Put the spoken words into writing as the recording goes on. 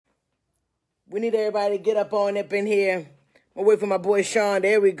We need everybody to get up in here. I'll wait for my boy Sean.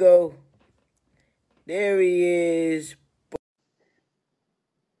 There we go. There he is.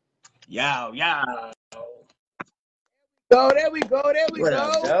 Yo. Go, there we go. What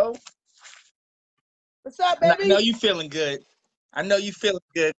up, Joe? What's up, baby? I know you feeling good. Hey,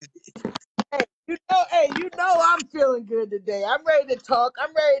 you know I'm feeling good today. I'm ready to talk.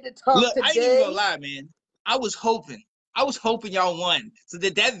 Look, today. I ain't even gonna lie, man. I was hoping y'all won, so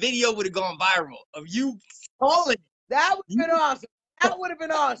that video would have gone viral of you calling. That would have been awesome.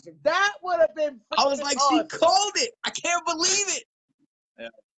 That would have been awesome. I was like, awesome. She called it. I can't believe it.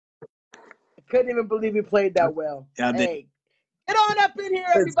 I couldn't even believe he played that well. Yeah, hey, get on up in here,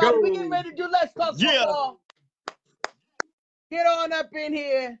 everybody. We getting ready to do Let's Talk Football. Get on up in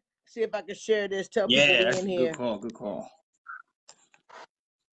here. See if I can share this. Tell people we're in here. Good call.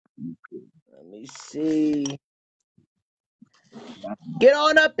 Let me see. Get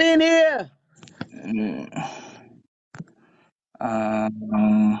on up in here.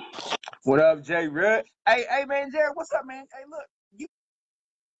 What up, Jay Red? Hey, man, Jared, what's up, man? Hey, look,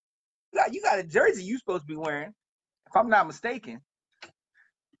 you got a jersey you supposed to be wearing, if I'm not mistaken.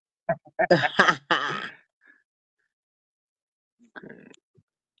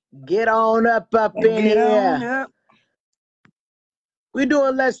 Get on up in here. We're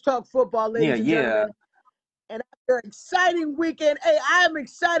doing Let's Talk Football, ladies and gentlemen. And after an exciting weekend, hey, I am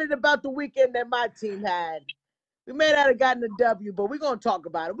excited about the weekend that my team had. We may not have gotten a W, but we're going to talk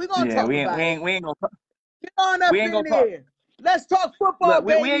about it. We ain't gonna get on up in here. Let's talk football,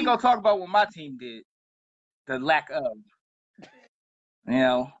 baby. We ain't going to talk about what my team did. The lack of,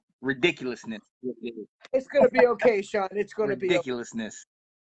 ridiculousness. It's going to be okay, Sean. It's going to be ridiculousness.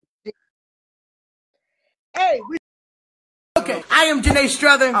 Hey, okay, I am Janae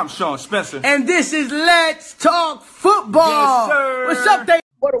Strother. I'm Sean Spencer. And this is Let's Talk Football. Yes, sir. What's up, Dave?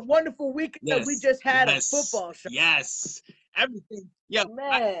 What a wonderful weekend that we just had of football, Sean. Yes. Everything. Yeah.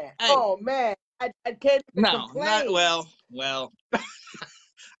 Man. Man. I can't even complain. Not well. Well,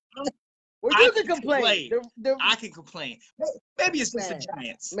 you can complain. I can complain. Maybe it's just the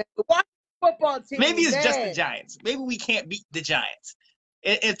Giants. Man, the football team. Maybe it's just the Giants. Maybe we can't beat the Giants.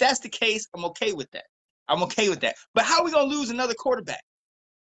 If that's the case, I'm okay with that. But how are we going to lose another quarterback?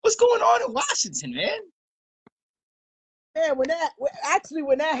 What's going on in Washington, man? Man, when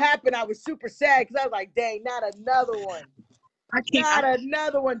that happened, I was super sad because I was like, dang, not another one.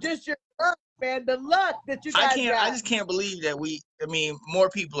 Another one. Just your luck, man. The luck that you guys got. I just can't believe that more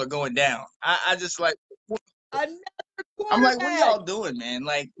people are going down. I just like, another I'm like, what are y'all doing, man?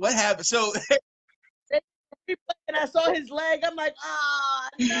 Like, what happened? So and I saw his leg. I'm like,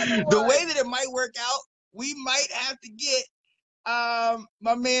 another one. The way that it might work out, we might have to get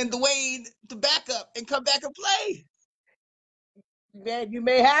my man Dwayne to back up and come back and play. Man, you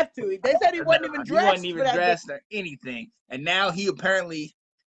may have to. They said he wasn't even dressed. He wasn't even dressed or anything. And now he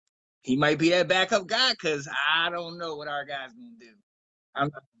might be that backup guy because I don't know what our guy's going to do.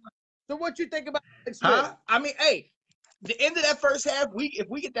 So what you think about Alex Smith? I mean, hey, the end of that first half, if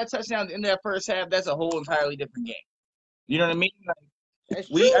we get that touchdown at the end of that first half, that's a whole entirely different game. You know what I mean? That's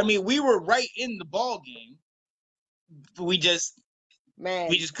true. We were right in the ball game. We just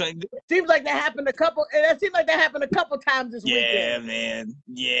couldn't do it. Seems like that happened a couple times this weekend. Yeah, man.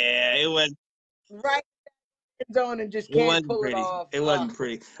 Yeah, it was right in the zone and just can't pull it off. It wasn't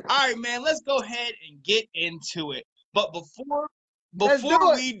pretty. All right, man. Let's go ahead and get into it. But before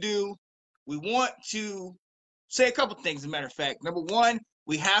we do, we want to say a couple things. As a matter of fact, number one,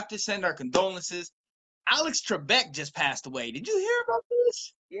 we have to send our condolences. Alex Trebek just passed away. Did you hear about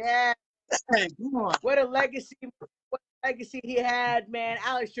this? Yeah. Hey, come on. What a legacy he had, man.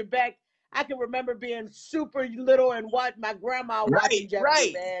 Alex Trebek. I can remember being super little and my grandma watching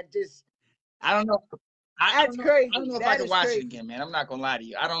Jeopardy, man. Just I don't know. That's crazy. I don't know if I can watch it again, man. I'm not gonna lie to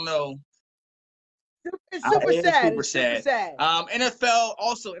you. I don't know. It's super sad.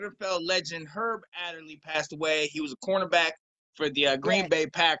 NFL legend Herb Adderley passed away. He was a cornerback for the Green Bay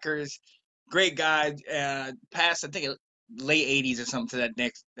Packers. Great guy. Passed, I think, late 80s or something to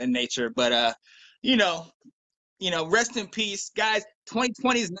that nature. But rest in peace, guys.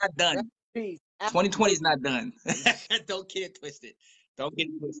 2020 is not done. 2020 is not done. Don't get it twisted.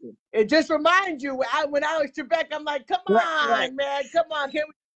 It just reminds you when Alex Trebek, I'm like, come on, man, come on, can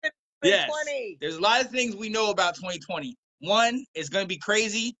we? Yes. There's a lot of things we know about 2020. One, it's going to be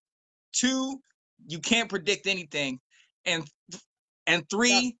crazy. Two, you can't predict anything. And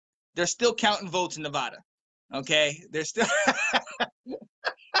three, they're still counting votes in Nevada. Okay? They're still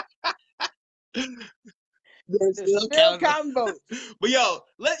counting votes. But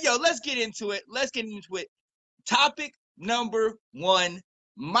let's get into it. Topic number one,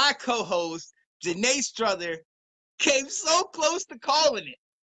 my co-host, Janae Strother came so close to calling it.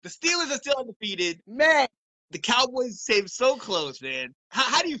 The Steelers are still undefeated. Man. The Cowboys came so close, man.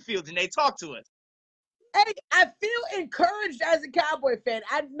 How do you feel, Janae? Talk to us. Hey, I feel encouraged as a Cowboy fan.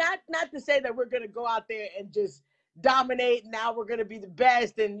 I'm not to say that we're going to go out there and just dominate. Now we're going to be the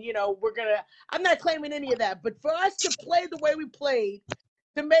best, and I'm not claiming any of that. But for us to play the way we played,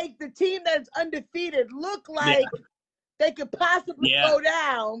 to make the team that's undefeated look like they could possibly go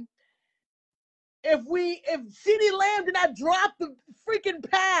down, if CeeDee Lamb did not drop the freaking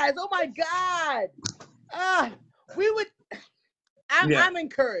pass, oh my God, we would. I'm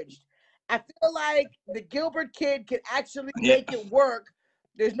encouraged. I feel like the Gilbert kid can actually make it work.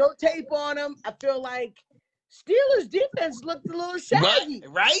 There's no tape on him. I feel like Steelers defense looked a little shaggy.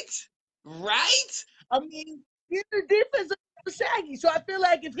 Right? I mean, Steelers defense looked a little shaggy. So I feel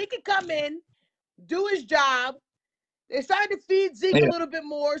like if he could come in, do his job, they're starting to feed Zeke a little bit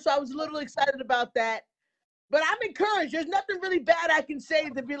more. So I was a little excited about that. But I'm encouraged. There's nothing really bad I can say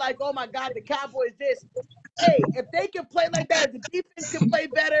to be like, oh my God, the Cowboys this. Hey, if they can play like that, if the defense can play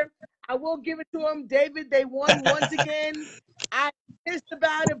better, I will give it to them. David, they won once again. I'm pissed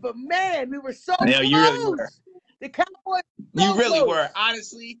about it, but man, we were so close. You really were. The Cowboys you really were.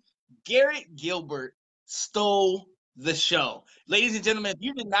 Honestly, Garrett Gilbert stole the show. Ladies and gentlemen, if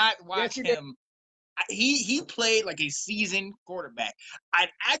you did not watch him, he played like a seasoned quarterback. I'd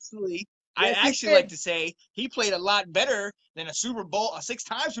actually like to say he played a lot better than a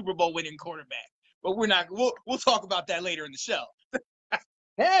 6-time Super Bowl winning quarterback. But we're not. We'll talk about that later in the show.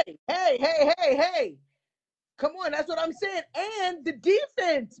 Hey! Come on, that's what I'm saying. And the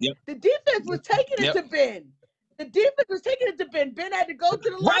defense, the defense was taking it to Ben. The defense was taking it to Ben. Ben had to go to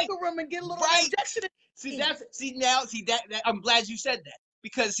the locker room and get a little injection. I'm glad you said that,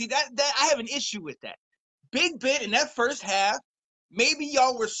 because that I have an issue with that. Big Ben in that first half, maybe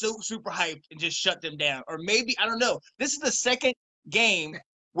y'all were so super hyped and just shut them down, or maybe I don't know. This is the second game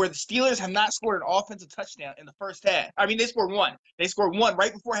where the Steelers have not scored an offensive touchdown in the first half. I mean, they scored one. They scored one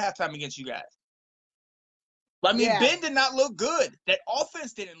right before halftime against you guys. But I mean, Ben did not look good. That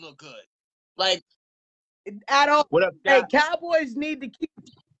offense didn't look good, like at all. What up, hey, Cowboys need to keep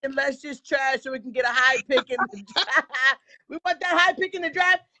less just trash so we can get a high pick in the draft. We want that high pick in the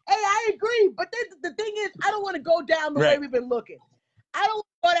draft. Hey, I agree, but the thing is, I don't want to go down the way we've been looking. I don't want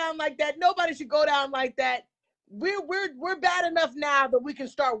to go down like that. Nobody should go down like that. We're bad enough now that we can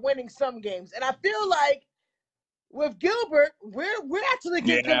start winning some games, and I feel like with Gilbert, we're actually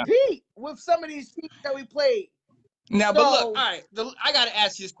can compete with some of these teams that we played. Now, but look, all right, I got to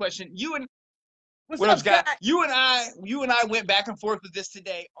ask you this question. What up, Scott? You and I went back and forth with this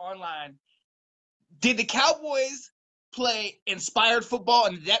today online. Did the Cowboys play inspired football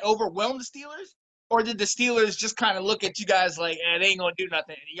and did that overwhelm the Steelers, or did the Steelers just kind of look at you guys like, they ain't gonna do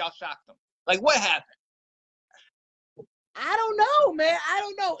nothing, and y'all shocked them? Like, what happened? I don't know, man. I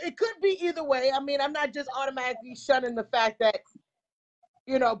don't know. It could be either way. I mean, I'm not just automatically shunning the fact that,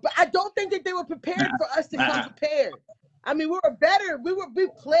 but I don't think that they were prepared for us to come prepared. I mean, we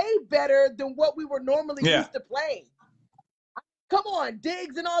played better than what we were normally used to playing. Come on,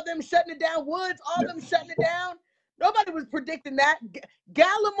 Diggs and all them shutting it down, Woods, all them shutting it down. Nobody was predicting that.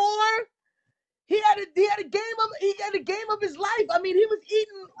 Gallimore, he had a game of his life. I mean, he was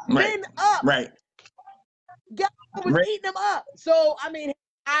eating Ben up. Gallimore was eating him up. So I mean,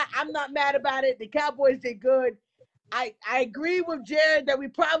 I'm not mad about it. The Cowboys did good. I agree with Jared that we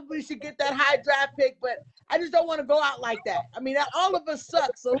probably should get that high draft pick, but I just don't want to go out like that. I mean, all of us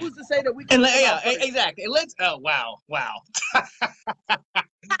suck, so who's to say that we can? Exactly. Wow.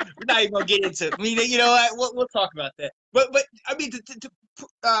 We're not even gonna get into it. I mean, you know what? We'll talk about that. But I mean,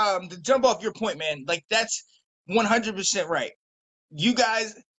 to jump off your point, man, like that's 100% right. You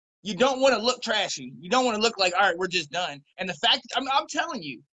guys, you don't want to look trashy. You don't want to look like, all right, we're just done. And the fact, I'm telling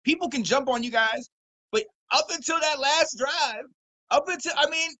you, people can jump on you guys, but up until that last drive, we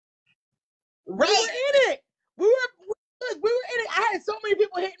were in it. We were in it. I had so many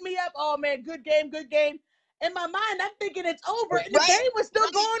people hitting me up. Oh man, good game. In my mind, I'm thinking it's over. And the game was still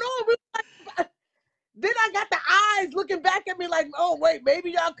going on. Then I got the eyes looking back at me like, oh wait,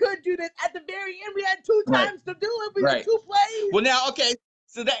 maybe y'all could do this. At the very end, we had 2 times to do it. We had 2 plays. Well, now, okay.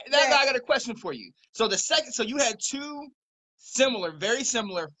 So I got a question for you. So you had 2 very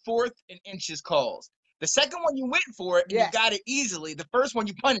similar 4th and inches calls. The second one you went for it and you got it easily. The first one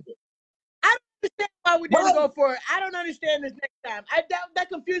you punted it. I don't understand why we didn't go for it. I don't understand this next time. That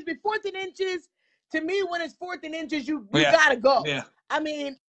confused me. 4th and inches, to me, when it's 4th and inches, you gotta go. Yeah. I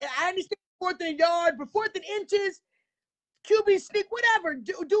mean, I understand 4th and a yard, but 4th and inches, QB sneak, whatever.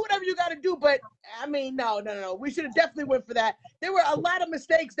 Do whatever you gotta do. But I mean, no. We should have definitely went for that. There were a lot of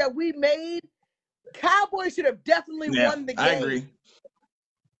mistakes that we made Cowboys should have definitely won the game. I agree.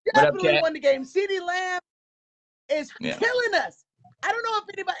 Definitely won the game. CeeDee Lamb is killing us. I don't know if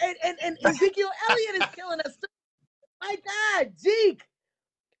anybody and Ezekiel Elliott is killing us too. My God, Zeke.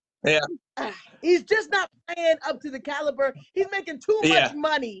 Yeah. He's just not playing up to the caliber. He's making too much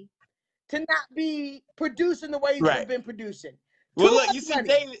money to not be producing the way he's been producing. Well, look, you see money.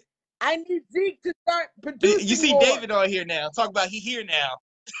 David. I need Zeke to start producing. You see more. David on here now. Talk about he here now.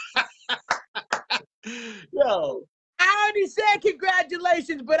 Yo. I already said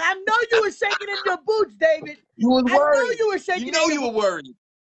congratulations, but I know you were shaking in your boots, David. You was worried. I know you were shaking. You know you were worried.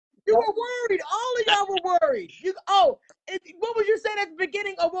 You were worried. All of y'all were worried. What was you saying at the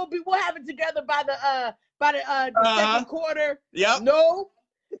beginning? Oh, we'll have it together by the second quarter. Yep. No.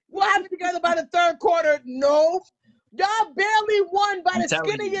 We'll have it together by the third quarter. No. Y'all barely won by the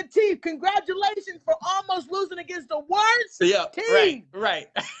skin of your teeth. Congratulations for almost losing against the worst team. Right.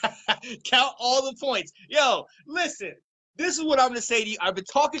 Count all the points. Yo, listen. This is what I'm going to say to you. I've been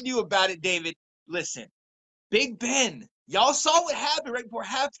talking to you about it, David. Listen. Big Ben. Y'all saw what happened right before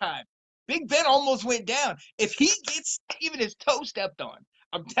halftime. Big Ben almost went down. If he gets even his toe stepped on,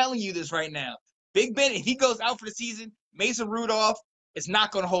 I'm telling you this right now. Big Ben, if he goes out for the season, Mason Rudolph is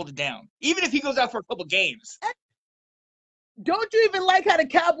not going to hold it down. Even if he goes out for a couple games. Don't you even like how the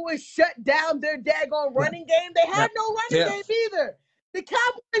Cowboys shut down their daggone running game? They had no running game either. The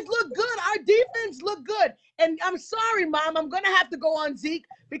Cowboys look good. Our defense look good. And I'm sorry, Mom, I'm going to have to go on Zeke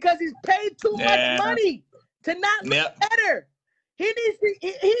because he's paid too much money to not look better. He's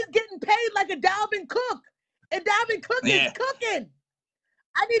getting paid like a Dalvin Cook. And Dalvin Cook is cooking.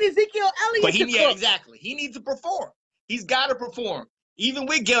 I need Ezekiel Elliott to cook. Exactly. He needs to perform. He's got to perform. Even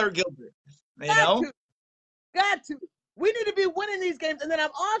with Garrett Gilbert. Got to. We need to be winning these games. And then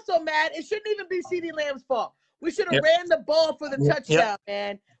I'm also mad. It shouldn't even be CeeDee Lamb's fault. We should have ran the ball for the touchdown,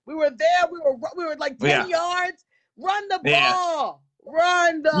 man. We were there. We were like 10 yards. Run the ball.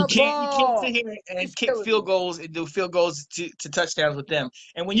 Run the ball. You can't sit here and kick field goals and do field goals to touchdowns with them.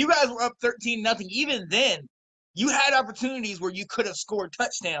 And when you guys were up 13-0, even then, you had opportunities where you could have scored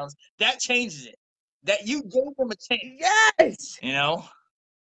touchdowns. That changes it. That you gave them a chance. Yes. You know?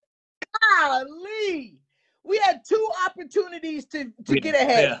 Golly. We had 2 opportunities to get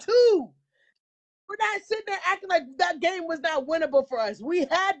ahead. Yeah. 2. We're not sitting there acting like that game was not winnable for us. We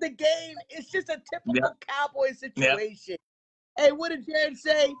had the game. It's just a typical Cowboy situation. Hey, what did Jared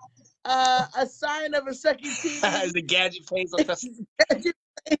say? A sign of a second team. As the gadget plays on special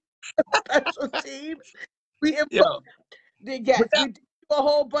teams. We do a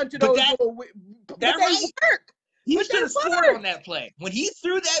whole bunch of those. But they work. He should have scored on that play. When he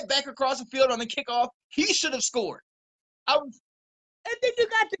threw that back across the field on the kickoff, he should have scored. And then you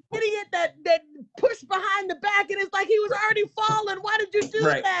got the idiot that pushed behind the back, and it's like he was already falling. Why did you do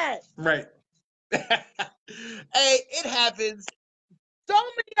that? Right. Hey, it happens. So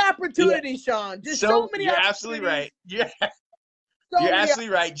many opportunities, Sean. Just so many you're opportunities. Absolutely right. You're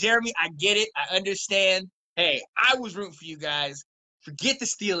absolutely right. Jeremy, I get it. I understand. Hey, I was rooting for you guys. Forget the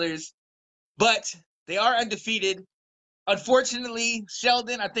Steelers. But they are undefeated. Unfortunately,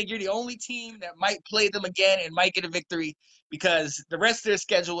 Sheldon, I think you're the only team that might play them again and might get a victory because the rest of their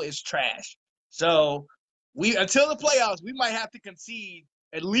schedule is trash. So until the playoffs, we might have to concede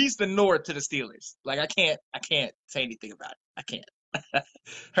at least the North to the Steelers. Like I can't say anything about it. I can't.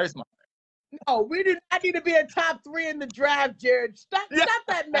 Hurts my heart. No, we do not need to be a top 3 in the draft, Jared. Stop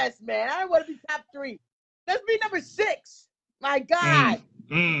that mess, man. I don't want to be top 3. Let's be number 6. My God.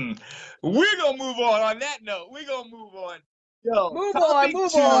 We're going to move on that note. We're going to move on. Yo, move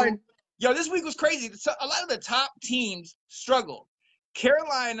on. Yo, this week was crazy. A lot of the top teams struggled.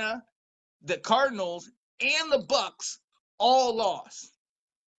 Carolina, the Cardinals, and the Bucks all lost.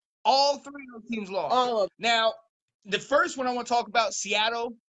 All 3 of those teams lost. Now, the first one I want to talk about,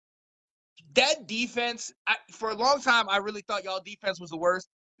 Seattle, that defense, for a long time, I really thought y'all defense was the worst.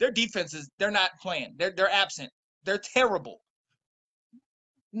 Their defenses, they're not playing. They're absent. They're terrible.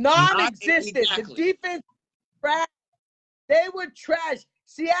 Non-existent. Exactly. The defense, trash. They were trash.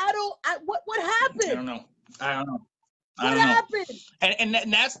 Seattle, what happened? I don't know. What happened?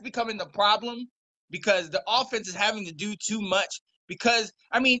 And that's becoming the problem because the offense is having to do too much. Because,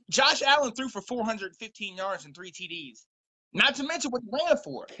 Josh Allen threw for 415 yards and 3 TDs. Not to mention what he ran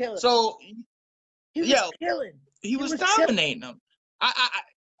for. Killing. So, he was killing. He was dominating them.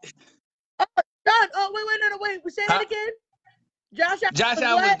 John, wait. Say that again. Josh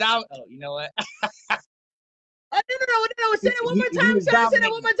Allen was down. Oh, you know what? No. Say that one more time. Say that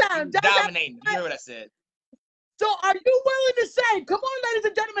one more time. Dominating. You hear what I said? So are you willing to say, come on, ladies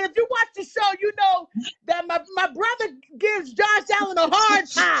and gentlemen, if you watch the show, you know that my brother gives Josh Allen a hard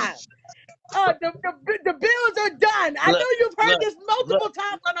time. the Bills are done. I know you've heard this multiple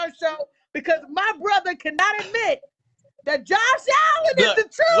times on our show because my brother cannot admit that Josh Allen is the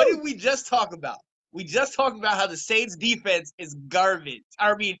truth. What did we just talk about? We just talked about how the Saints defense is garbage.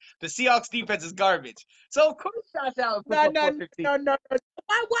 I mean, the Seahawks defense is garbage. So of course Josh Allen puts up 415. No.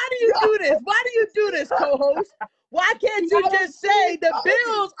 Why do you do this? Why do you do this, co-host? Why can't you just say the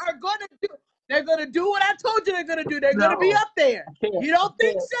Bills are gonna do? They're gonna do what I told you they're gonna do. They're gonna be up there. You don't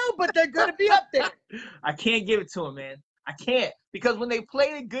think so, but they're gonna be up there. I can't give it to them, man. I can't, because when they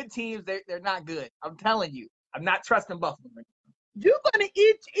play the good teams, they're not good. I'm telling you, I'm not trusting Buffalo. You're gonna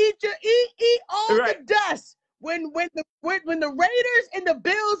eat all the dust when the Raiders and the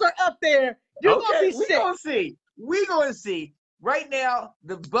Bills are up there. You're gonna be sick. We're gonna see. Right now,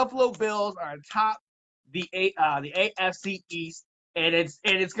 the Buffalo Bills are atop the AFC East, and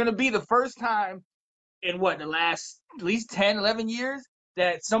it's gonna be the first time in the last at least 10, 11 years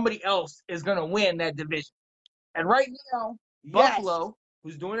that somebody else is gonna win that division. And right now, Buffalo,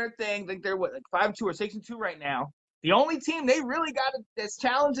 who's doing their thing, I think they're 5-2 or 6-2 right now. The only team they really got that's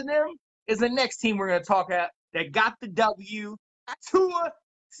challenging them is the next team we're going to talk about that got the W. Tua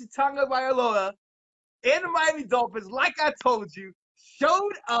Tagovailoa and the Miami Dolphins, like I told you,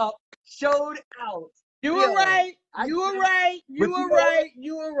 showed up, showed out. You were right. You were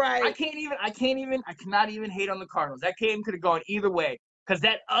right. I cannot even hate on the Cardinals. That game could have gone either way. Because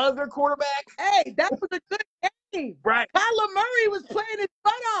that other quarterback. Hey, that was a good game. Right. Kyler Murray was playing his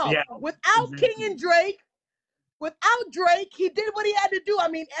butt off. Yeah, without King and Drake. Without Drake, he did what he had to do. I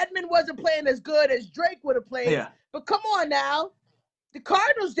mean, Edmund wasn't playing as good as Drake would have played. Yeah. But come on now. The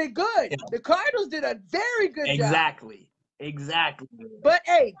Cardinals did good. Yeah. The Cardinals did a very good job. Exactly. But,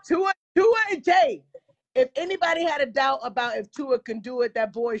 hey, Tua and Tay, if anybody had a doubt about if Tua can do it,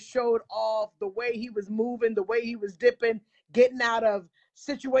 that boy showed off the way he was moving, the way he was dipping, getting out of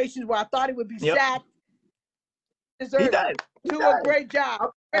situations where I thought he would be sacked. He does. Tua, great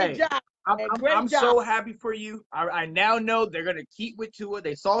job. Great job. I'm so happy for you. I now know they're going to keep with Tua.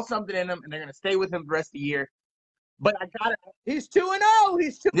 They saw something in him, and they're going to stay with him the rest of the year. But he's 2-0.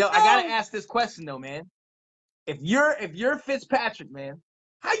 He's 2-0. I got to ask this question, though, man. If you're Fitzpatrick, man,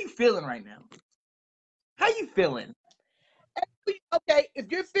 how you feeling right now? How you feeling? Okay,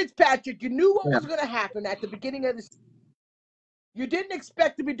 if you're Fitzpatrick, you knew what was going to happen at the beginning of the season. You didn't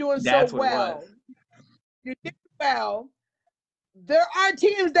expect to be doing so well. You did well. There are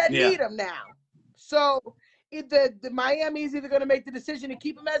teams that need him now. So the Miami is either going to make the decision to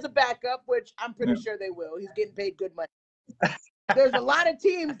keep him as a backup, which I'm pretty sure they will. He's getting paid good money. There's a lot of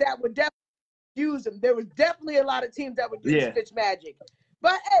teams that would definitely use him. There was definitely a lot of teams that would use Fitzmagic.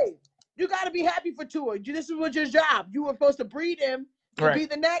 But, hey, you got to be happy for Tua. This was your job. You were supposed to breed him to be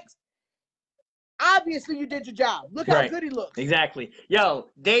the next. Obviously, you did your job. Look how good he looks. Exactly. Yo,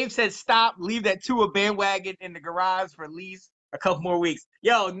 Dave said stop. Leave that Tua bandwagon in the garage for at least a couple more weeks.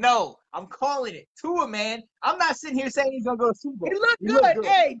 Yo, no, I'm calling it. Tua, man. I'm not sitting here saying he's going to go to Super Bowl. He looked good.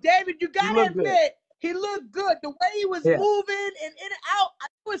 Hey, David, you got to admit, he looked good. The way he was moving and in and out.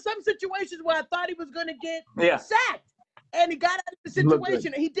 There were some situations where I thought he was going to get sacked. And he got out of the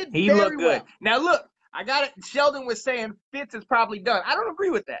situation. He did very looked good. well. Now, look, I got it. Sheldon was saying Fitz is probably done. I don't agree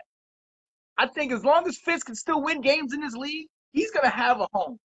with that. I think as long as Fitz can still win games in this league, he's going to have a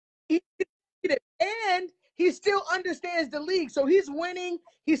home. And he still understands the league. So he's winning.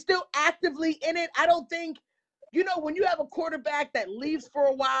 He's still actively in it. I don't think, when you have a quarterback that leaves for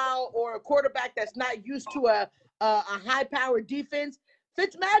a while or a quarterback that's not used to a high-powered defense,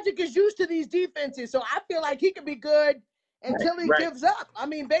 Fitzmagic is used to these defenses. So I feel like he can be good until he gives up. I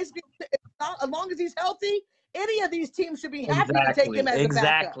mean, basically, as long as he's healthy, any of these teams should be happy to take him as a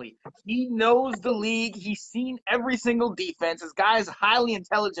backup. He knows the league. He's seen every single defense. This guy is a highly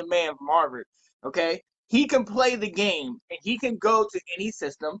intelligent man from Harvard, okay? He can play the game, and he can go to any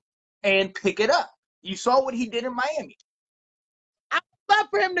system and pick it up. You saw what he did in Miami. I would love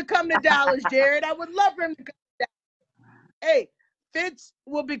for him to come to Dallas, Jared. I would love for him to come to Dallas. Hey, Fitz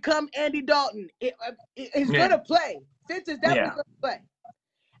will become Andy Dalton. He's going to play. Fitz is definitely going to play.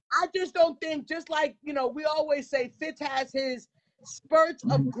 I just don't think, just like, we always say, Fitz has his spurts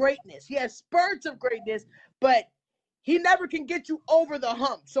of greatness. He has spurts of greatness, but he never can get you over the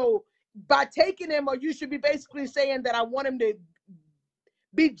hump. So by taking him, or you should be basically saying that I want him to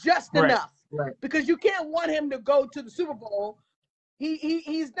be just enough. Right. Because you can't want him to go to the Super Bowl.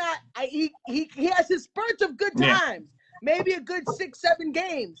 He's not. He has his spurts of good times, maybe a good 6-7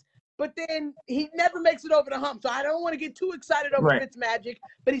 games. But then he never makes it over the hump. So I don't want to get too excited over Fitzmagic,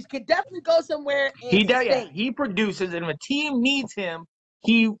 but he could definitely go somewhere and he does. Yeah. He produces, and if a team needs him,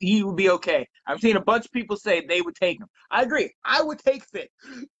 he will be okay. I've seen a bunch of people say they would take him. I agree. I would take Fitz.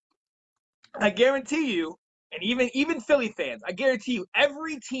 I guarantee you, and even Philly fans, I guarantee you,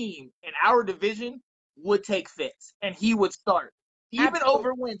 every team in our division would take Fitz, and he would start. Even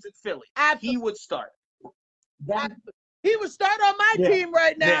over wins at Philly, he would start. He would start on my team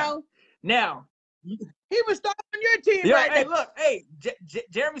right now. Now, he would start on your team right now. Look,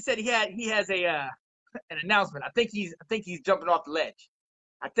 Jeremy said he has a an announcement. I think he's jumping off the ledge.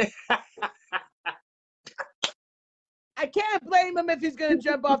 I think. I can't blame him if he's going to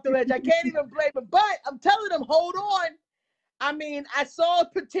jump off the ledge. I can't even blame him. But I'm telling him, hold on. I mean, I saw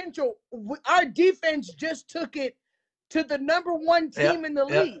potential. Our defense just took it to the #1 team in the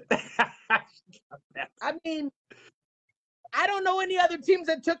league. I mean, I don't know any other teams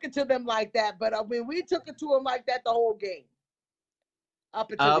that took it to them like that. But, I mean, we took it to them like that the whole game.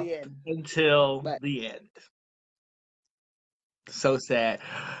 Up until the end. The end. So sad.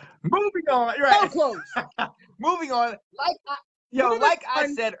 Moving on. Right. So close. Moving on. Like I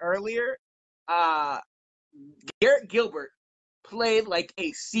said earlier, Garrett Gilbert played like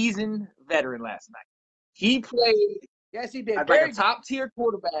a seasoned veteran last night. He played. Yes, he did. Like a top-tier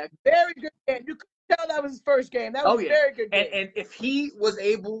quarterback. Very good game. You could tell that was his first game. That was a very good game. And if he was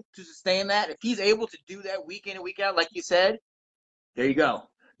able to sustain that, if he's able to do that week in and week out, like you said, there you go.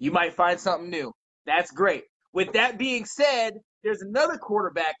 You might find something new. That's great. With that being said, there's another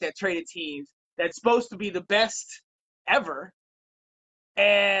quarterback that traded teams that's supposed to be the best ever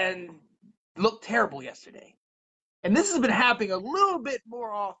and looked terrible yesterday. And this has been happening a little bit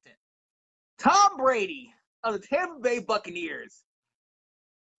more often. Tom Brady of the Tampa Bay Buccaneers.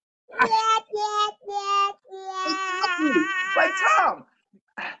 Like, Tom,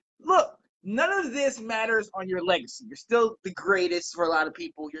 look, none of this matters on your legacy. You're still the greatest for a lot of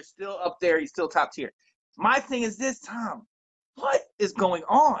people. You're still up there. You're still top tier. My thing is this, Tom. What is going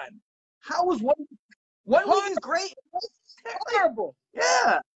on? How was one week is great? Horrible.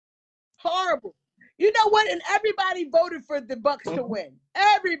 Yeah. Horrible. You know what? And everybody voted for the Bucs to win.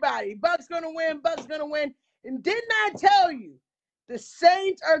 Everybody. Bucs going to win. Bucs going to win. And didn't I tell you, the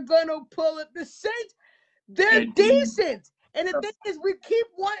Saints are going to pull it. The Saints, they're decent. And the thing is, we keep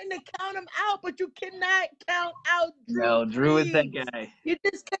wanting to count them out, but you cannot count out Drew. No, Drew is that guy. You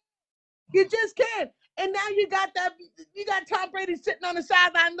just can't. You just can't. And now you got Tom Brady sitting on the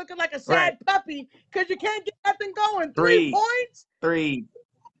sideline looking like a sad puppy because you can't get nothing going. 3 points? 3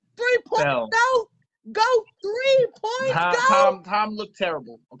 points? No. Go 3 points. Tom looked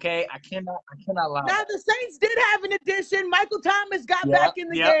terrible. Okay, I cannot lie. Now the Saints did have an addition. Michael Thomas got back in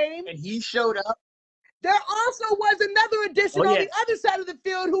the game, and he showed up. There also was another addition on the other side of the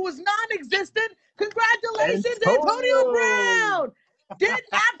field who was non-existent. Congratulations, Antonio Brown. Did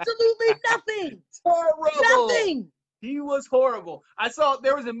absolutely nothing. Horrible. Nothing. He was horrible. I saw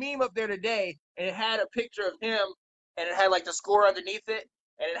there was a meme up there today, and it had a picture of him, and it had like the score underneath it,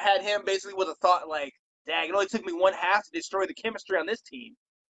 and it had him basically with a thought like, "Dang, it only took me 1 half to destroy the chemistry on this team."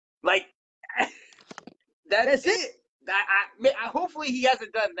 Like, that's it. I hopefully he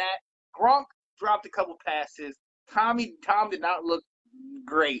hasn't done that. Gronk dropped a couple passes. Tom did not look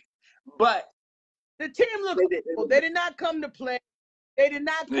great, but the team looked cool. They did not come to play. They did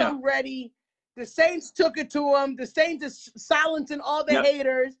not come ready. The Saints took it to them. The Saints is silencing all the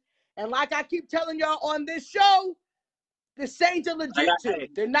haters. And like I keep telling y'all on this show, the Saints are legit too.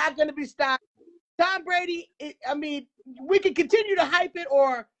 They're not going to be stopped. Tom Brady, I mean, we can continue to hype it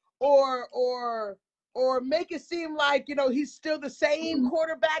or make it seem like, you know, he's still the same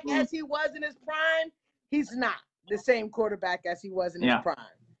quarterback as he was in his prime. He's not the same quarterback as he was in his prime.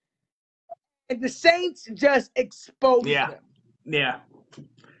 And the Saints just exposed him. Yeah.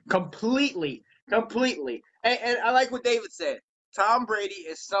 Completely. And I like what David said. Tom Brady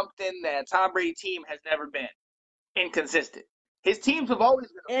is something that Tom Brady team has never been. Inconsistent. His teams have always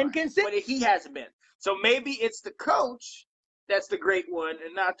been inconsistent, but he hasn't been. So maybe it's the coach that's the great one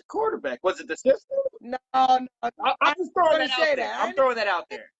and not the quarterback. Was it the system? No. I'm just throwing that out there. I'm throwing that out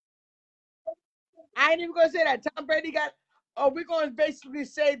there. I ain't even going to say that. Tom Brady we're going to basically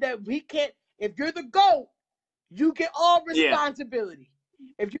say that we can't, if you're the GOAT, you get all responsibility.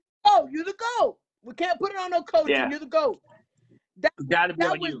 If you're the GOAT, you're the GOAT. We can't put it on no coach. You're the GOAT. That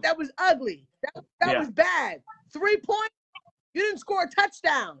was ugly. That was bad. 3 points. You didn't score a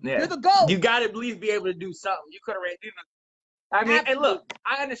touchdown. You're the GOAT. You got to at least be able to do something. You could have ran. I mean, and look,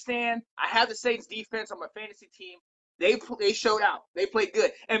 I understand. I have the Saints defense on my fantasy team. They showed out. They played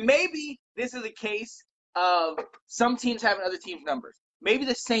good. And maybe this is a case of some teams having other teams' numbers. Maybe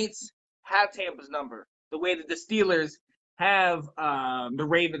the Saints have Tampa's number the way that the Steelers have the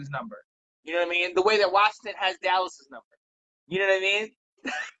Ravens' number. You know what I mean? The way that Washington has Dallas's number. You know what I mean?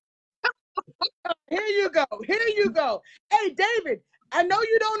 Here you go. Hey, David, I know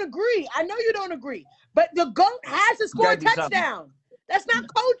you don't agree. But the GOAT has to score a touchdown. That's not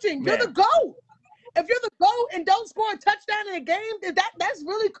coaching. You're the GOAT. If you're the GOAT and don't score a touchdown in a game, that's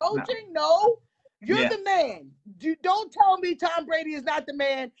really coaching? No. You're the man. Don't tell me Tom Brady is not the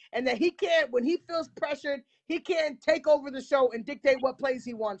man and that he can't, when he feels pressured, he can't take over the show and dictate what plays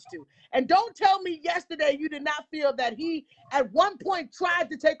he wants to. And don't tell me yesterday you did not feel that he at one point tried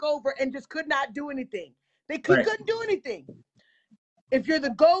to take over and just could not do anything. He couldn't do anything. If you're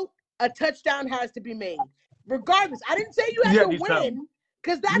the GOAT, a touchdown has to be made. Regardless, I didn't say you have to win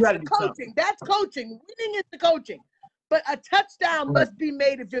because that's the coaching. That's coaching. Winning is the coaching. But a touchdown must be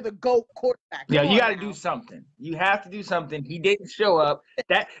made if you're the GOAT quarterback. Yeah, you got to do something. You have to do something. He didn't show up.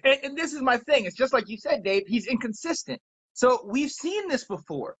 And this is my thing. It's just like you said, Dave. He's inconsistent. So we've seen this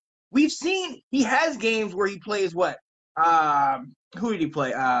before. We've seen he has games where he plays what? Who did he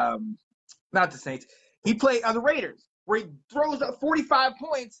play? Not the Saints. He played the Raiders, where he throws up 45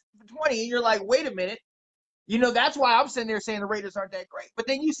 points for 20, and you're like, wait a minute. You know, that's why I'm sitting there saying the Raiders aren't that great. But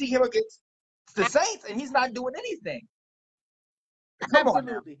then you see him against the Saints, and he's not doing anything. Come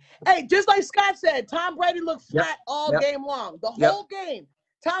Absolutely. Hey, just like Scott said, Tom Brady looked flat all game long. The whole game.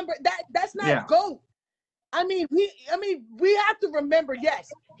 Tom Brady, that's not GOAT. I mean, we have to remember, yes,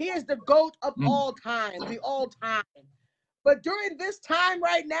 he is the GOAT of all time, the all time. But during this time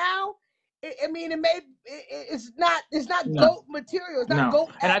right now, it's not GOAT material. It's not GOAT.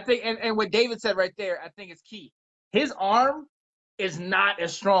 And I think, and what David said right there, I think is key. His arm is not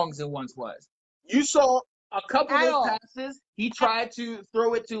as strong as it once was. You saw a couple of those passes, he tried to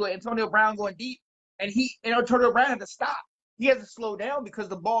throw it to Antonio Brown going deep, and Antonio Brown had to stop. He has to slow down because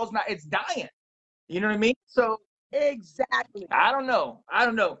the ball's it's dying. You know what I mean? So exactly. I don't know.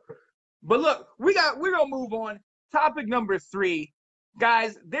 But look, we're gonna move on. Topic number 3,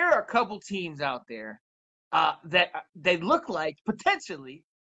 guys. There are a couple teams out there that they look like potentially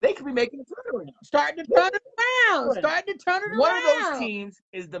they could be making a turnaround. Starting to turn it around. One of those teams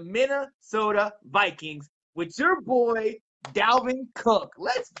is the Minnesota Vikings with your boy Dalvin Cook.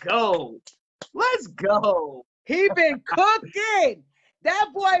 Let's go. He been cooking. That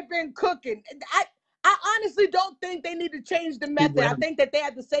boy been cooking. I honestly don't think they need to change the method. I think that they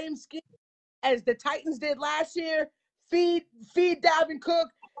had the same scheme as the Titans did last year. Feed Dalvin Cook.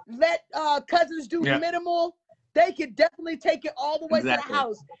 Let Cousins do minimal. They could definitely take it all the way to the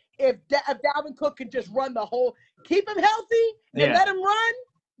house if Dalvin Cook can just run the whole, keep him healthy and let him run.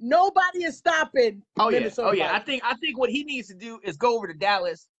 Nobody is stopping. Minnesota Vikings. I think what he needs to do is go over to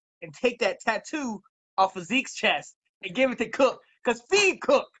Dallas and take that tattoo off of Zeke's chest and give it to Cook. Because feed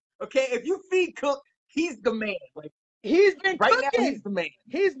Cook, okay? If you feed Cook, he's the man. Like he's been right cooking. Now, he's the man.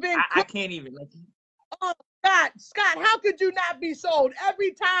 He's been. I can't even. Oh, Scott, how could you not be sold?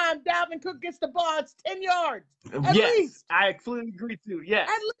 Every time Dalvin Cook gets the ball, it's 10 yards. At least. I completely agree too. Yes.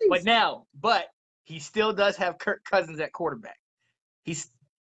 At least. But he still does have Kirk Cousins at quarterback.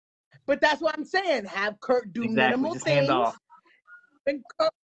 But that's what I'm saying. Have Kirk do minimal just things. Hand off. And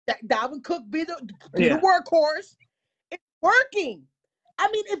Dalvin Cook be the workhorse. It's working. I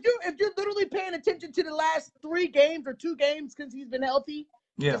mean, if you're literally paying attention to the last 3 games or 2 games because he's been healthy,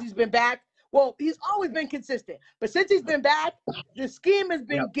 because he's been back. Well, he's always been consistent. But since he's been back, the scheme has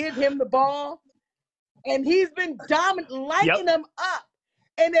been give him the ball. And he's been dominant, lighting them up.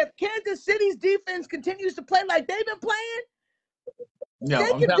 And if Kansas City's defense continues to play like they've been playing,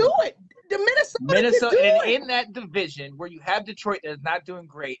 they can do it. The Minnesota can do it. In that division where you have Detroit that is not doing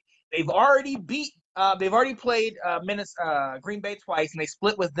great, they've already played Green Bay twice, and they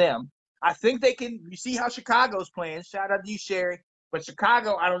split with them. I think they can. You see how Chicago's playing. Shout out to you, Sherry. But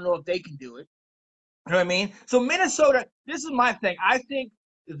Chicago, I don't know if they can do it. You know what I mean? So Minnesota, this is my thing. I think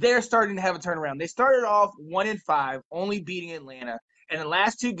they're starting to have a turnaround. They started off 1-5, only beating Atlanta. And the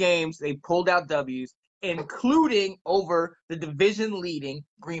last 2 games, they pulled out W's, including over the division-leading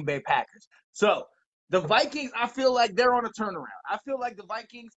Green Bay Packers. So the Vikings, I feel like they're on a turnaround. I feel like the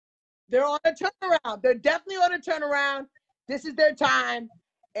Vikings, they're on a turnaround. They're definitely on a turnaround. This is their time.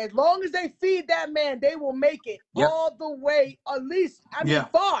 As long as they feed that man, they will make it all the way, at least,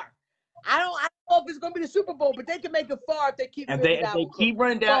 far. I don't know if it's going to be the Super Bowl, but they can make it far if they keep running down. And they keep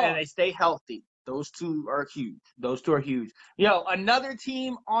running down and they stay healthy. Those 2 are huge. Another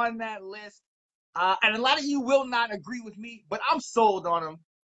team on that list, and a lot of you will not agree with me, but I'm sold on them.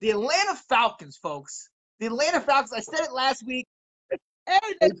 The Atlanta Falcons, folks. The Atlanta Falcons, I said it last week. Hey,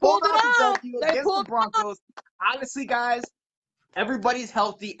 they pulled it off. Against the Broncos. Honestly, guys, everybody's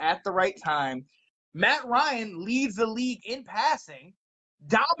healthy at the right time. Matt Ryan leads the league in passing,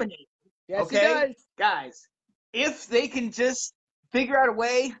 dominating. Yes, he does. Guys, if they can just figure out a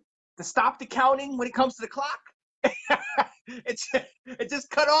way to stop the counting when it comes to the clock, it just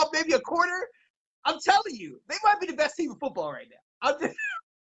cut off maybe a quarter. I'm telling you, they might be the best team in football right now.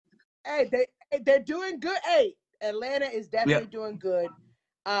 Hey, they're doing good. Hey, Atlanta is definitely doing good.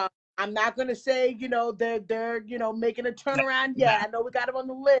 I'm not gonna say they're making a turnaround yet. I know we got them on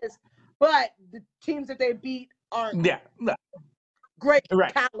the list, but the teams that they beat aren't great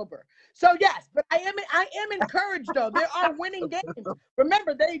caliber. So yes, but I am encouraged though. They are winning games.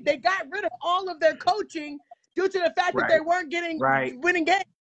 Remember, they got rid of all of their coaching due to the fact that they weren't winning games.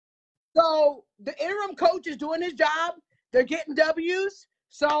 So the interim coach is doing his job. They're getting W's.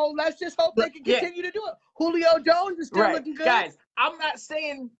 So let's just hope they can continue to do it. Julio Jones is still looking good. Guys, I'm not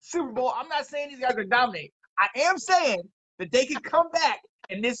saying Super Bowl. I'm not saying these guys are dominate. I am saying that they can come back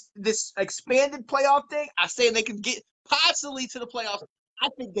in this expanded playoff thing. I say they can get possibly to the playoffs. I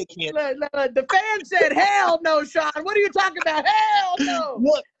think they can. Look, the fans said, hell no, Sean. What are you talking about? Hell no.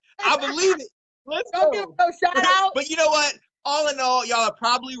 Look, I believe it. Let's Don't give no shout out. But you know what? All in all, y'all are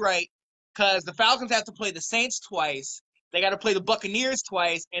probably right because the Falcons have to play the Saints twice. They got to play the Buccaneers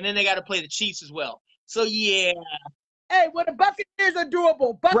twice, and then they got to play the Chiefs as well. So, yeah. Hey, well, the Buccaneers are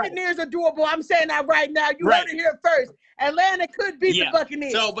doable. Buccaneers are doable. I'm saying that right now. You heard it here first. Atlanta could beat the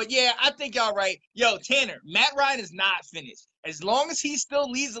Buccaneers. So, but yeah, I think y'all right. Yo, Tanner, Matt Ryan is not finished. As long as he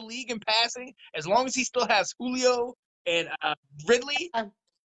still leads the league in passing, as long as he still has Julio and Ridley.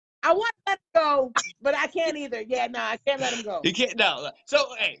 I want to let him go, but I can't either. Yeah, no, I can't let him go. You can't, no.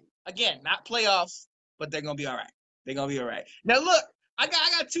 So, hey, again, not playoffs, but they're going to be all right. They're going to be all right. Now, look, I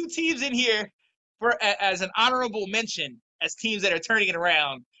got two teams in here as an honorable mention as teams that are turning it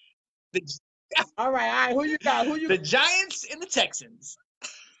around. All right. Who you got? The Giants and the Texans.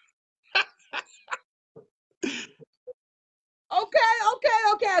 Okay.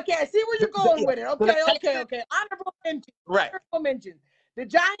 I see where you're going with it. Okay. Honorable mention. Honorable mention. The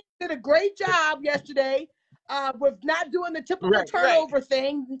Giants did a great job yesterday with not doing the typical turnover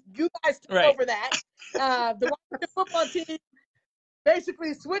thing. You guys took over that. The Washington football team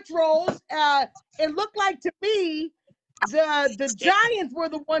basically switched roles. It looked like to me the Giants were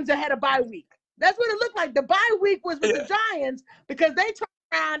the ones that had a bye week. That's what it looked like. The bye week was with the Giants because they turned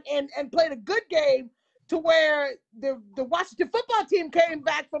around and played a good game to where the Washington football team came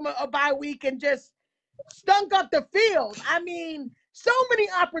back from a bye week and just stunk up the field. I mean, so many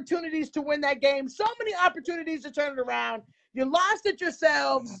opportunities to win that game, so many opportunities to turn it around. You lost it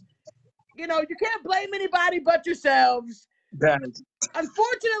yourselves. You can't blame anybody but yourselves.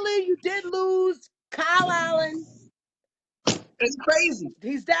 Unfortunately, you did lose Kyle Allen. It's crazy.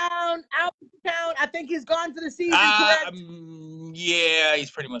 He's down, out of town. I think he's gone for the season, correct? Yeah,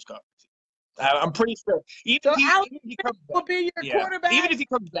 he's pretty much gone. I'm pretty sure. Even Alex if he comes back, will be your quarterback. Even if he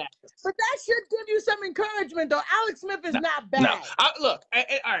comes back. But that should give you some encouragement, though. Alex Smith is not bad. No. Look,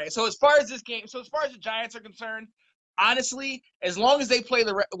 all right. So as far as this game, as far as the Giants are concerned, honestly, as long as they play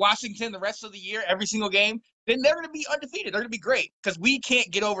Washington the rest of the year, every single game, then they're going to be undefeated. They're going to be great because we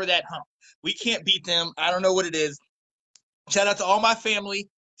can't get over that hump. We can't beat them. I don't know what it is. Shout out to all my family.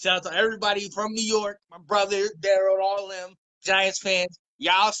 Shout out to everybody from New York, my brother, Daryl, all of them, Giants fans.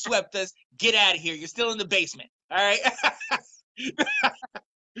 Y'all swept us. Get out of here. You're still in the basement. All right.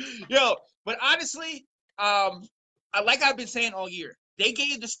 Yo, but honestly, like I've been saying all year, they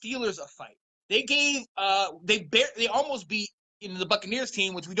gave the Steelers a fight. They gave they almost beat the Buccaneers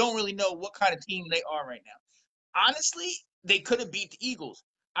team, which we don't really know what kind of team they are right now. Honestly, they could have beat the Eagles.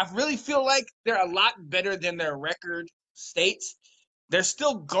 I really feel like they're a lot better than their record states. They're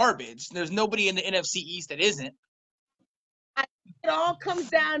still garbage. There's nobody in the NFC East that isn't. It all comes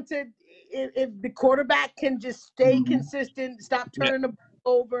down to if the quarterback can just stay consistent, stop turning the ball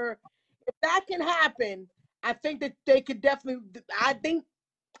over. If that can happen, I think that they could definitely. I think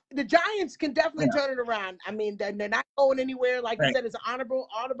the Giants can definitely turn it around. I mean, they're not going anywhere. Like you said, it's an honorable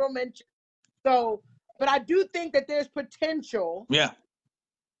mention. So, but I do think that there's potential.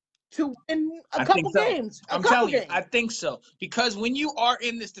 To win a couple games. I'm telling you, I think so. Because when you are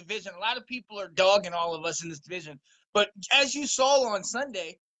in this division, a lot of people are dogging all of us in this division. But as you saw on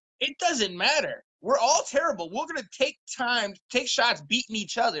Sunday, it doesn't matter. We're all terrible. We're going to take shots beating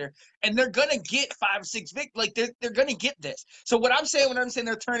each other, and they're going to get 5-6 victories. Like, they're going to get this. So what I'm saying when I'm saying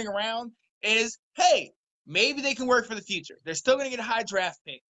they're turning around is, hey, maybe they can work for the future. They're still going to get a high draft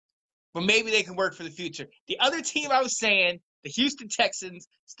pick, but maybe they can work for the future. The other team I was saying, the Houston Texans,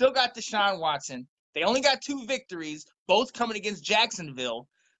 still got Deshaun Watson. They only got 2 victories, both coming against Jacksonville.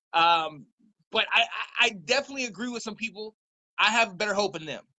 But I definitely agree with some people. I have better hope in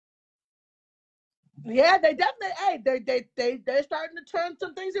them. Yeah, they definitely. They're starting to turn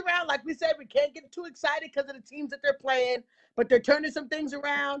some things around. Like we said, we can't get too excited because of the teams that they're playing, but they're turning some things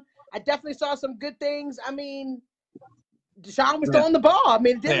around. I definitely saw some good things. I mean, Deshaun was throwing the ball. I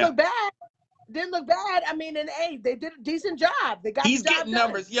mean, it didn't look bad. Didn't look bad. I mean, and hey, they did a decent job. They got He's the job getting done.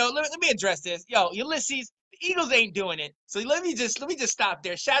 numbers. Yo, let me address this. Yo, Ulysses, the Eagles ain't doing it. So let me just stop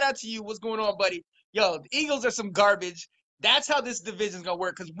there. Shout out to you. What's going on, buddy? Yo, the Eagles are some garbage. That's how this division's gonna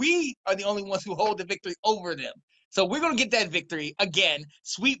work because we are the only ones who hold the victory over them. So we're gonna get that victory again.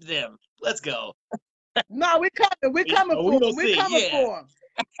 Sweep them. Let's go. No, we're coming. We're coming for them. We're coming for them.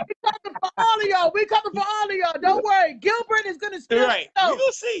 We're coming for all of y'all. We're coming for all of y'all. Don't worry. Gilbert is gonna steal. Right. We're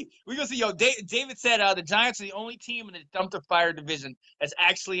gonna see. We're gonna see. Yo, David said the Giants are the only team in the dumpster fire division that's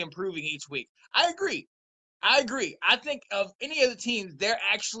actually improving each week. I agree. I think of any other teams, they're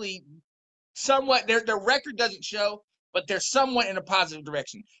actually somewhat their record doesn't show, but they're somewhat in a positive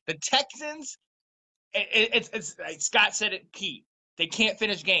direction. The Texans, it's like Scott said it key. They can't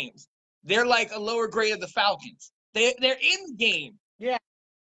finish games. They're like a lower grade of the Falcons. They're in the game. Yeah,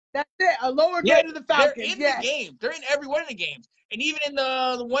 that's it. A lower grade of the Falcons. They're in the game. They're in every one of the games. And even in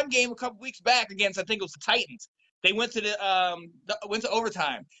the one game a couple weeks back against, I think it was the Titans, they went to went to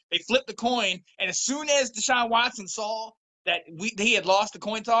overtime. They flipped the coin, and as soon as Deshaun Watson saw that he had lost the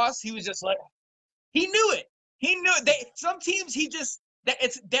coin toss, he was just like, he knew it. He knew it. Some teams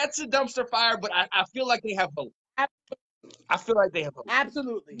that's a dumpster fire, but I feel like they have hope. I feel like they have hope.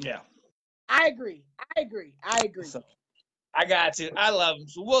 Absolutely. Yeah. I agree. So, I got you. I love them.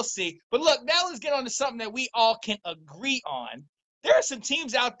 So we'll see. But look, now let's get on to something that we all can agree on. There are some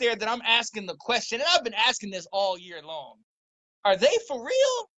teams out there that I'm asking the question, and I've been asking this all year long. Are they for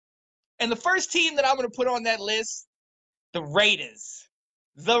real? And the first team that I'm going to put on that list, the Raiders.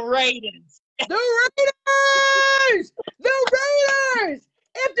 The Raiders. The Raiders! The Raiders!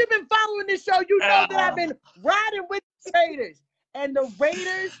 If you've been following this show, you know that I've been riding with the Raiders. And the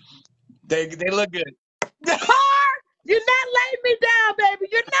Raiders, they look good. Carr, you're not letting me down, baby.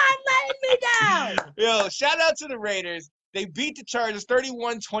 You're not letting me down. Yo, shout out to the Raiders. They beat the Chargers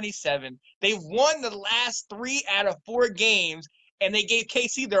 31-27. They've won the last 3 out of 4 games, and they gave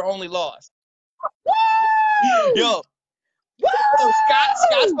KC their only loss. Woo! Yo, Scott's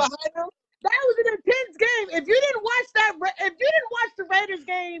behind them. That was an intense game. If you didn't watch the Raiders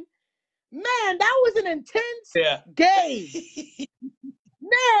game, man, that was an intense game.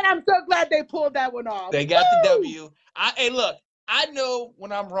 Man, I'm so glad they pulled that one off. They got the W. Hey, look, I know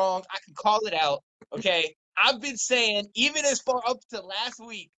when I'm wrong, I can call it out. Okay, I've been saying even as far up to last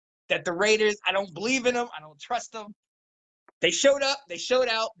week that the Raiders, I don't believe in them. I don't trust them. They showed up. They showed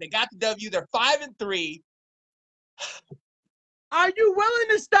out. They got the W. They're 5-3. Are you willing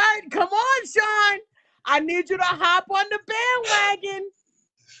to start? Come on, Sean. I need you to hop on the bandwagon.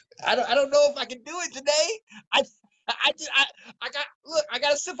 I don't know if I can do it today. I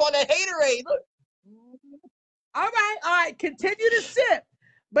got to sip on that haterade. Look. All right. Continue to sip.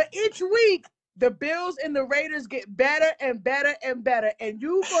 But each week, the Bills and the Raiders get better and better and better. And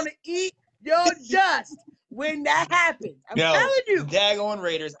you're going to eat your dust when that happens. I'm telling you. Daggone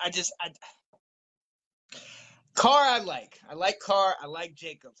Raiders. Carr, I like Carr. I like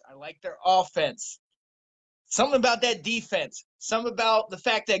Jacobs. I like their offense. Something about that defense. Something about the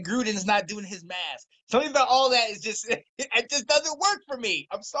fact that Gruden's not doing his mask. Something about all that is just it just doesn't work for me.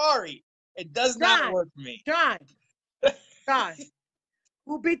 I'm sorry. It does not work for me. John.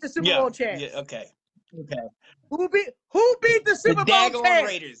 Who beat the Super Bowl champs? Yeah, okay. Who beat the Super Bowl champs? The daggone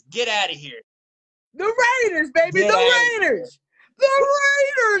Raiders. Get out of here. The Raiders, baby. The Raiders. The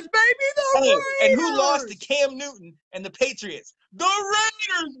Raiders, baby. The Raiders. And who lost to Cam Newton and the Patriots? The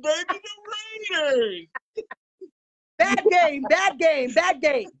Raiders, baby. The Raiders. That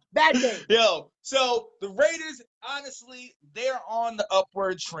game. Yo, so the Raiders, honestly, they're on the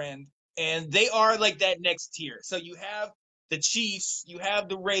upward trend, and they are like that next tier. So you have the Chiefs, you have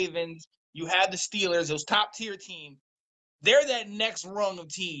the Ravens, you have the Steelers, those top-tier teams. They're that next rung of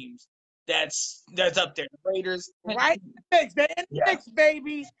teams that's up there. The Raiders. Right in the mix. They're in the mix,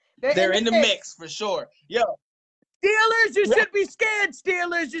 baby. They're in the mix for sure. Yo. Steelers, you should be scared,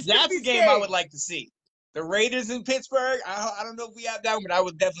 Steelers. You should be scared. That's the game I would like to see. The Raiders in Pittsburgh, I don't know if we have that one, but I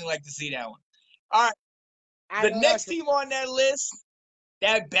would definitely like to see that one. All right. The next team on that list,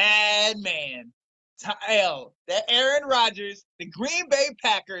 that bad man, that Aaron Rodgers, the Green Bay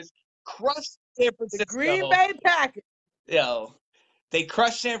Packers crushed San Francisco. The Green Bay Packers. Yo, they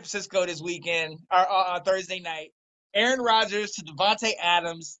crushed San Francisco this weekend, or on Thursday night. Aaron Rodgers to Devontae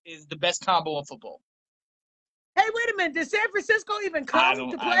Adams is the best combo in football. Hey, wait a minute. Did San Francisco even come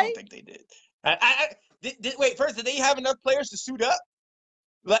to play? I don't think they did. Wait, first, did they have enough players to suit up?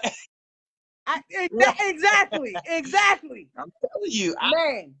 Exactly. I'm telling you.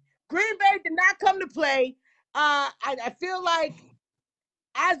 Man, Green Bay did not come to play. I feel like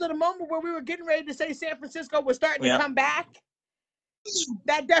as of the moment where we were getting ready to say San Francisco was starting to come back,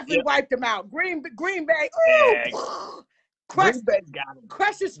 that definitely wiped them out. Green Bay, ooh, Green Bay's got it.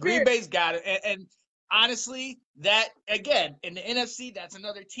 Crush the spirit. Green Bay's got it. And honestly, that, again, in the NFC, that's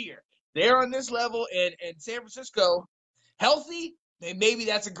another tier. They're on this level, and San Francisco, healthy, maybe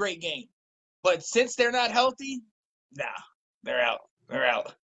that's a great game. But since they're not healthy, nah, they're out. They're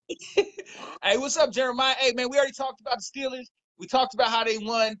out. Hey, what's up, Jeremiah? Hey, man, we already talked about the Steelers. We talked about how they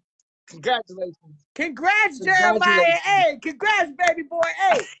won. Congratulations. Congrats, Jeremiah. Hey, congrats, baby boy.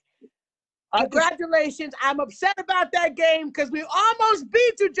 Hey. Congratulations. I'm upset about that game because we almost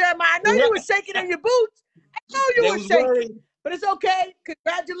beat you, Jeremiah. I know you were shaking in your boots. I know you were shaking. Worried. But it's okay.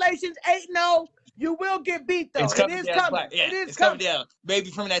 Congratulations. 8-0. You will get beat, though. It is coming. Yeah, it's coming down. Maybe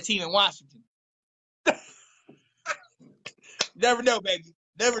from that team in Washington. Never know, baby.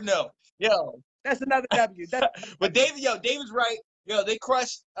 Never know. Yo. That's another W. But David's right. Yo, they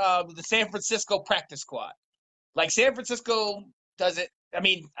crushed the San Francisco practice squad. Like, San Francisco doesn't. I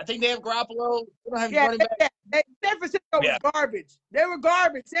mean, I think they have Garoppolo. They don't have running back. San Francisco was garbage. They were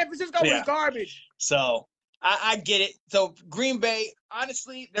garbage. San Francisco was garbage. So I get it. So Green Bay,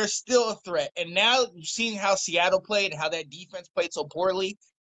 honestly, they're still a threat. And now seeing how Seattle played and how that defense played so poorly,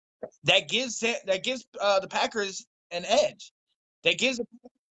 that gives the Packers an edge. That gives.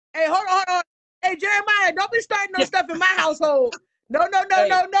 Hey, hold on. Hey, Jeremiah, don't be starting no stuff in my household.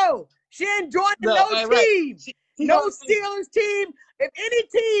 No. She ain't joining no team. Right. No Steelers team. If any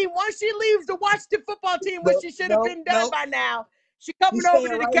team, once she leaves to watch the football team, which she should have been done by now, she coming over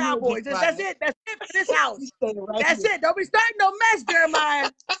to the Cowboys. That's it. That's it for this house. That's it. Don't be starting no mess,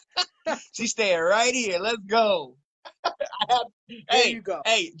 Jeremiah. She's staying right here. Let's go. There you go.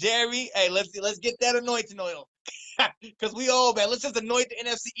 Hey, Jeremy. Hey, let's get that anointing oil. Because we all, man. Let's just anoint the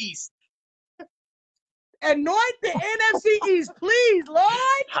NFC East. Anoint the NFC East, please, Lord.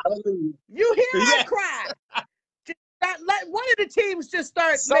 Hallelujah. You hear our cry. Let one of the teams just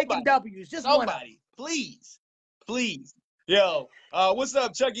start making W's. Just somebody, please. Yo, what's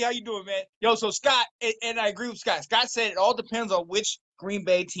up, Chucky? How you doing, man? Yo, so Scott, and I agree with Scott. Scott said it all depends on which Green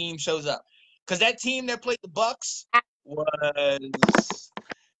Bay team shows up. Because that team that played the Bucks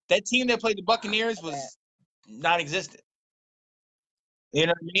Buccaneers was non-existent. You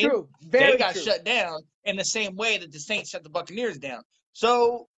know what I mean? True. They got shut down in the same way that the Saints shut the Buccaneers down.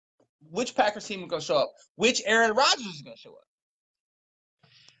 So, which Packers team is going to show up? Which Aaron Rodgers is going to show up?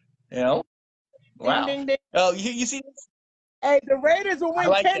 You know? Wow. Ding, ding, ding. Oh, you see this? Hey, the Raiders will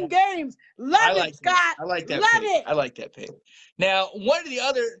win 10 games. Love it, Scott. I like that. Love it. I like that pick. Now, one of the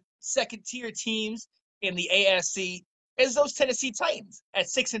other second-tier teams in the AFC is those Tennessee Titans at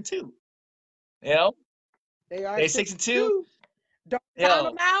 6-2. You know? They're 6-2. Don't count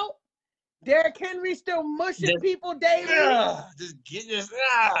them out. Derrick Henry still mushing people daily. I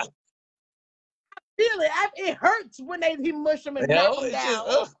feel it. It hurts when he mush them and knock them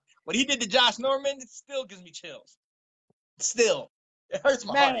down. What he did to Josh Norman, it still gives me chills. Still. It hurts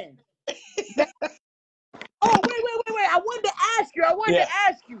my heart. Oh, wait. I wanted to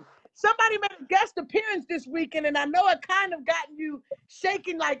ask you. Somebody made a guest appearance this weekend, and I know it kind of gotten you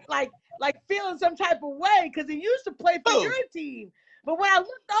shaking like feeling some type of way because he used to play for your team. But when I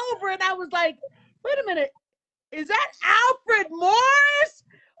looked over and I was like, wait a minute, is that Alfred Morris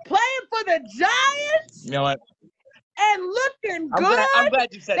playing for the Giants? You know what? And looking good? I'm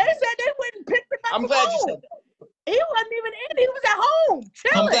glad you said that. They said they wouldn't pick him up. I'm glad you said that. He wasn't even in. He was at home,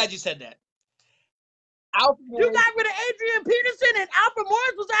 chilling. I'm glad you said that. You got rid of Adrian Peterson and Alfred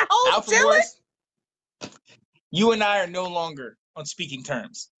Morris was at home chilling? Morris, you and I are no longer on speaking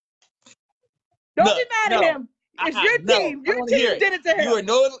terms. Don't be mad at him. It's your team. Your team did it to him.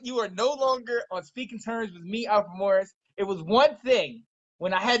 You are no longer on speaking terms with me, Alfred Morris. It was one thing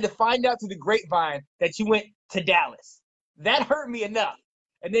when I had to find out through the grapevine that you went to Dallas. That hurt me enough.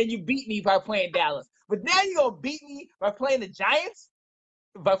 And then you beat me by playing Dallas. But now you're going to beat me by playing the Giants?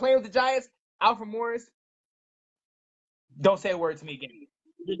 By playing with the Giants? Alfred Morris, don't say a word to me again.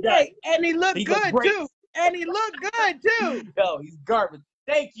 Hey, and he looked good, too. No, he's garbage.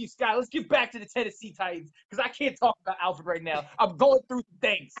 Thank you, Scott. Let's get back to the Tennessee Titans because I can't talk about Alfred right now. I'm going through some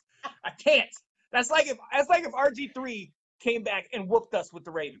things. I can't. That's like if RG3 came back and whooped us with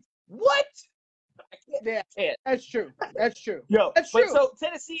the Ravens. What? I can't. That's true. Yo, that's true. So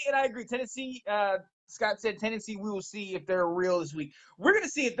Tennessee, and I agree. Tennessee, Scott said Tennessee, we will see if they're real this week. We're going to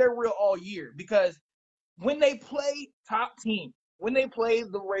see if they're real all year because when they play top team, when they play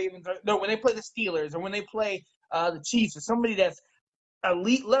the Ravens, when they play the Steelers, or when they play the Chiefs, or somebody that's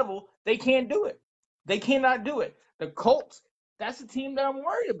elite level, they can't do it. They cannot do it. The Colts, that's the team that I'm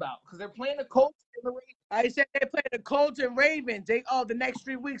worried about because they're playing the Colts and the Ravens. I said they play the Colts and Ravens. The next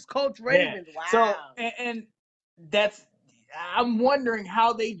 3 weeks, Colts, Ravens. Yeah. Wow. So, and I'm wondering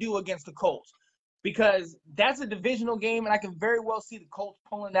how they do against the Colts because that's a divisional game, and I can very well see the Colts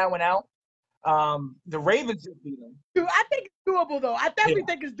pulling that one out. The Ravens just beat them. I think it's doable, though. I definitely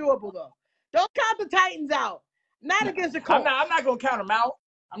think it's doable, though. Don't count the Titans out. Not against the Colts. I'm not going to count them out.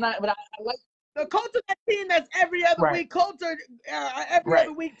 But I like the Colts are that team that's every other week. Colts are every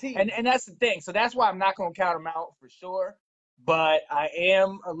other week team. And that's the thing. So that's why I'm not going to count them out for sure. But I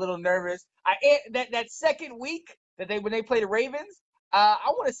am a little nervous. That second week when they play the Ravens, I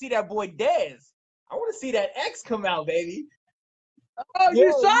want to see that boy Dez. I want to see that X come out, baby. Oh,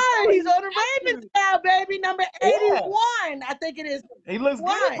 you saw it. He's on the Ravens now, baby. Number 81, I think it is. He looks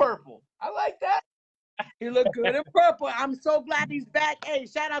good in purple. I like that. He looked good in purple. I'm so glad he's back. Hey,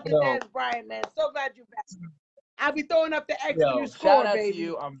 shout out to Dez Bryant, man. So glad you're back. I'll be throwing up the X when you score, shout out baby. to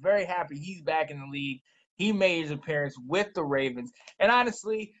you. I'm very happy he's back in the league. He made his appearance with the Ravens. And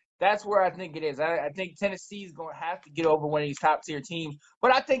honestly, that's where I think it is. I think Tennessee's going to have to get over one of these top-tier teams.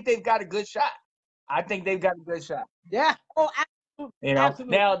 But I think they've got a good shot. Yeah. Oh, absolutely.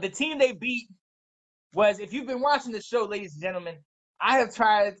 Absolutely. Now, the team they beat was, if you've been watching the show, ladies and gentlemen, I have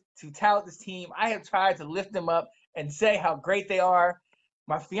tried to tout this team. I have tried to lift them up and say how great they are.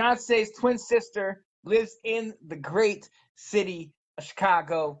 My fiance's twin sister lives in the great city of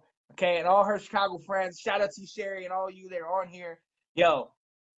Chicago, okay, and all her Chicago friends. Shout out to you, Sherry, and all you that are on here. Yo,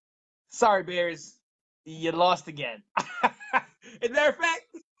 sorry, Bears, you lost again. As a matter of fact,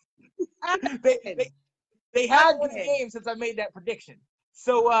 they haven't won the game since I made that prediction.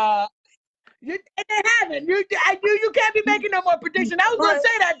 So, they haven't. You can't be making no more predictions. I was going to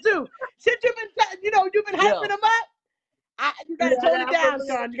say that too. Since you've been hyping them up, you got to tone it down,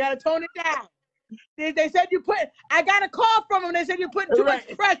 Sean. You got to tone it down. They said I got a call from them. They said you're putting too much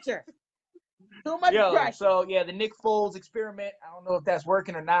pressure. Too much pressure. So the Nick Foles experiment. I don't know if that's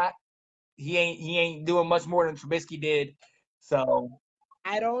working or not. He ain't doing much more than Trubisky did. So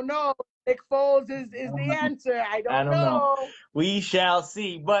I don't know. Nick Foles is the answer. I don't know. We shall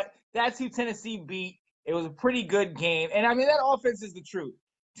see. But that's who Tennessee beat. It was a pretty good game. And, I mean, that offense is the truth.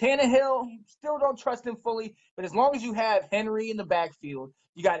 Tannehill, still don't trust him fully. But as long as you have Henry in the backfield,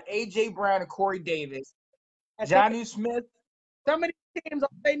 you got A.J. Brown and Corey Davis, Jonnu Smith. Some of these teams, all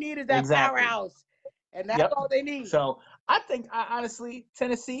they need is that powerhouse. And that's all they need. So I think, honestly,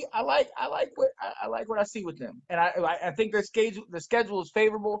 Tennessee, I like what I see with them. And I think their schedule is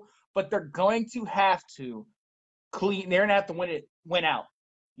favorable, but they're going to have to clean. They're going to have to win out.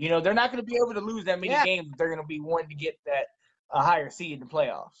 They're not going to be able to lose that many games. They're going to be wanting to get that higher seed in the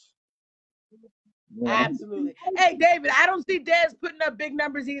playoffs. Absolutely. Hey, David, I don't see Dez putting up big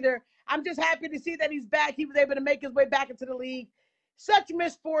numbers either. I'm just happy to see that he's back. He was able to make his way back into the league. Such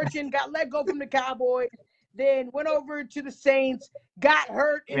misfortune, got let go from the Cowboys, then went over to the Saints, got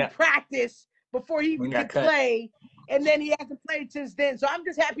hurt in practice before he could play, and then he hasn't played since then. So I'm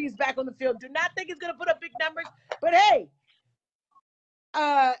just happy he's back on the field. Do not think he's going to put up big numbers, but hey,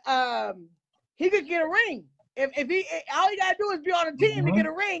 he could get a ring. If he all he gotta do is be on a team to get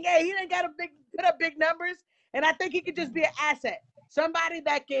a ring. Hey, he ain't got to put up big numbers, and I think he could just be an asset. Somebody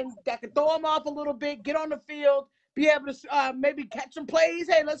that can throw him off a little bit, get on the field, be able to maybe catch some plays.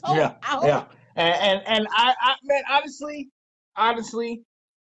 Hey, let's hope. I hope. Yeah. And I man, honestly,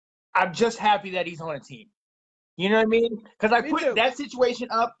 I'm just happy that he's on a team. You know what I mean? Because I put that situation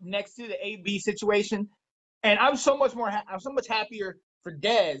up next to the AB situation, and I'm so much happier for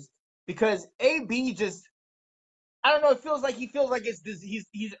Dez because AB just, I don't know. It feels like he's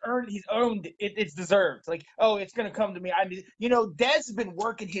owned it. It's deserved. Like, oh, it's gonna come to me. Dez has been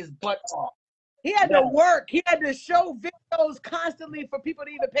working his butt off. He had to work. He had to show videos constantly for people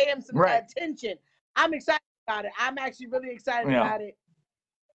to even pay him some attention. I'm excited about it. I'm actually really excited about it.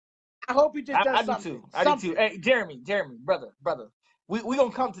 I hope he just does something. I do too. Hey, Jeremy, brother. We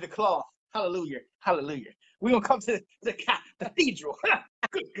gonna come to the cloth. Hallelujah. We gonna come to the cathedral.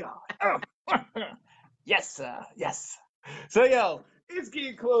 Good God. Yes, yes. So it's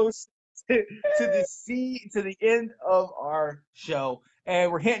getting close to the end of our show,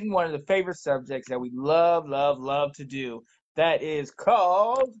 and we're hitting one of the favorite subjects that we love to do. That is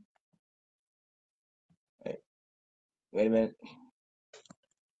called. Wait a minute.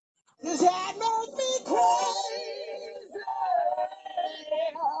 This had made me crazy.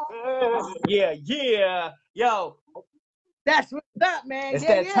 Yeah. Yo. That's what's up, man. It's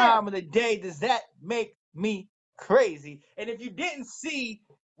that time of the day. Does that make me crazy? And if you didn't see,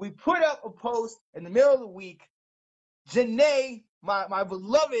 we put up a post in the middle of the week. Janae, my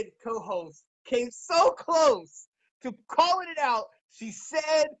beloved co-host, came so close to calling it out. She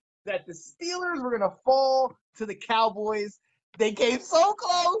said that the Steelers were going to fall to the Cowboys. They came so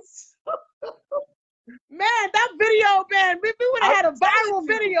close. Man, that video, man, we would have had a viral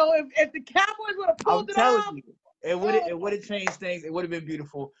video if the Cowboys would have pulled it off. I'm telling you, it would have changed things. It would have been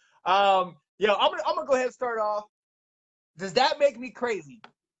beautiful. I'm gonna go ahead and start off. Does that make me crazy?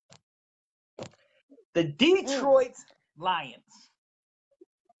 The Detroit Lions.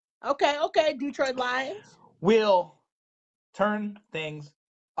 Okay, Detroit Lions will turn things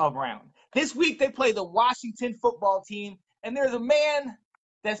around. This week they play the Washington football team, and there's a man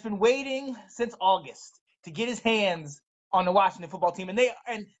that's been waiting since August to get his hands on the Washington football team, and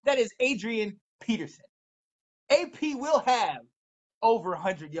that is Adrian Peterson. AP will have over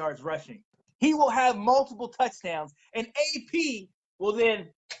 100 yards rushing. He will have multiple touchdowns, and AP will then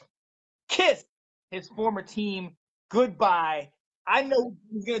kiss his former team goodbye. I know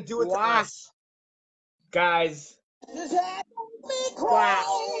he's going to do it to us. Guys.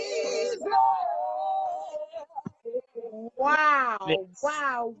 Wow.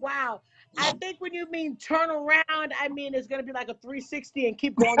 I think when you mean turn around, I mean it's going to be like a 360 and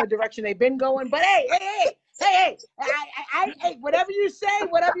keep going the direction they've been going. But hey, whatever you say,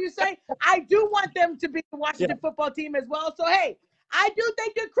 I do want them to be the Washington football team as well. So, hey, I do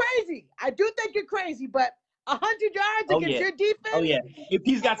think you're crazy. But 100 yards against your defense? Oh, yeah. If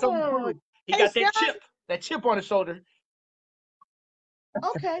he's got something to prove. He got that chip on his shoulder.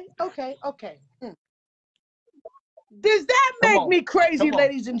 Okay. Does that make me crazy,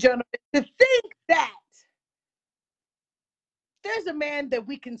 ladies and gentlemen, to think that there's a man that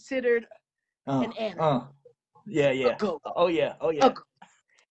we considered an animal? A goat. Oh, yeah.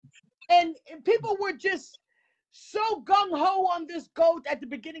 And people were just so gung-ho on this GOAT at the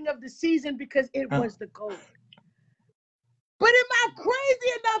beginning of the season because it was the GOAT. But am I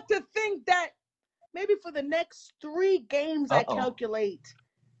crazy enough to think that maybe for the next 3 games, I calculate,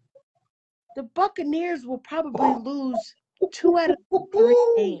 the Buccaneers will probably lose 2 out of 3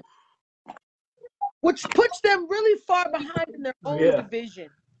 games, which puts them really far behind in their own division.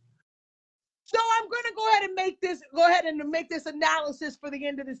 So I'm going to go ahead and make this analysis for the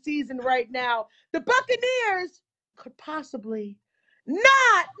end of the season right now. The Buccaneers could possibly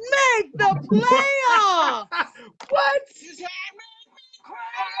not make the playoffs. What?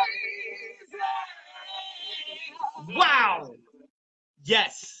 Wow.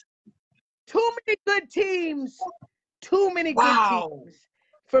 Yes. Too many good teams for me to go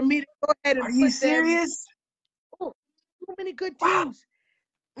ahead and Are you serious? Too many good teams.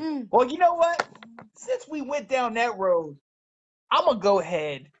 Well, you know what? Since we went down that road, I'm gonna go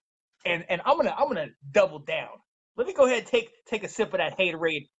ahead and I'm gonna double down. Let me go ahead and take a sip of that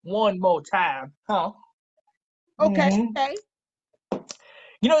haterade one more time, huh? Okay.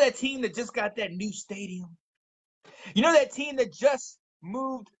 You know that team that just got that new stadium? You know that team that just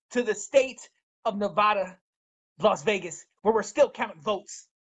moved to the state of Nevada, Las Vegas, where we're still counting votes?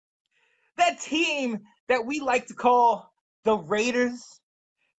 That team that we like to call the Raiders,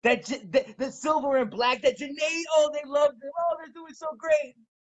 the silver and black, that Janae, they love them. Oh, they're doing so great.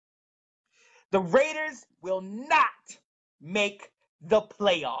 The Raiders will not make the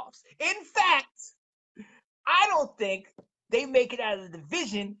playoffs. In fact, I don't think they make it out of the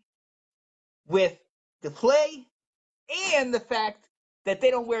division with the play and the fact that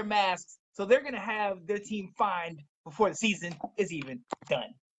they don't wear masks. So they're going to have their team fined before the season is even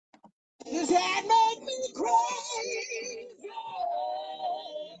done. Does that make me crazy?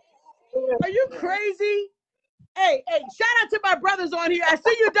 Are you crazy? Hey, shout out to my brothers on here. I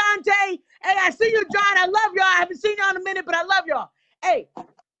see you, Dante. Hey, I see you, John. I love y'all. I haven't seen y'all in a minute, but I love y'all. Hey,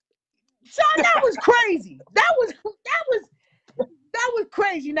 Sean, that was crazy. That was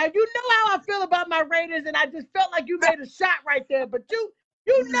crazy. Now, you know how I feel about my Raiders, and I just felt like you made a shot right there, but you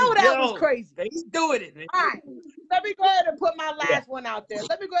know that was crazy. He's doing it, man. All right. Let me go ahead and put my last one out there.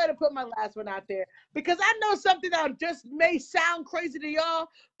 Because I know something that just may sound crazy to y'all,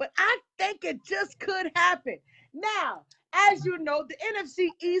 but I think it just could happen. Now, as you know, the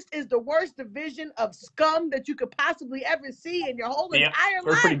NFC East is the worst division of scum that you could possibly ever see in your whole entire life.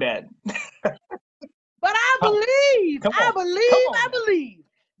 We're pretty bad. But I believe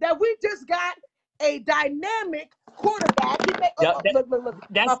that we just got a dynamic quarterback. Look.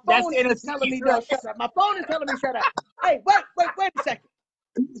 My phone is telling me to shut up. My phone is telling me shut up. Hey, wait a second.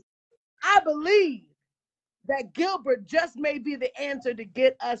 I believe that Gilbert just may be the answer to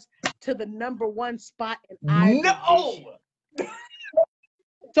get us to the #1 spot in our division.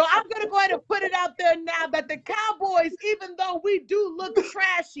 So I'm going to go ahead and put it out there now that the Cowboys, even though we do look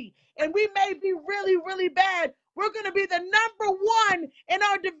trashy and we may be really, really bad, We're going to be the #1 in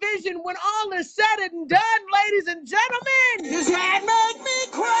our division when all is said and done, ladies and gentlemen. This man make me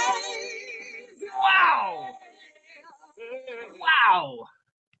crazy. Wow. Wow.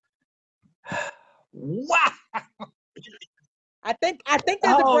 Wow. I think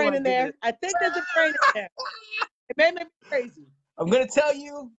there's a brain in there. I think there's a brain in there. It may make me crazy. I'm going to tell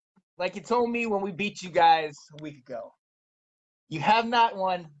you, like you told me when we beat you guys a week ago, you have not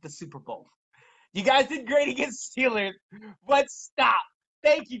won the Super Bowl. You guys did great against Steelers, but stop.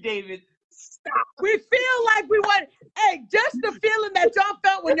 Thank you, David. Stop. We feel like we won. Hey, just the feeling that y'all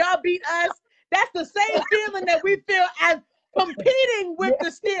felt when y'all beat us, that's the same feeling that we feel as competing with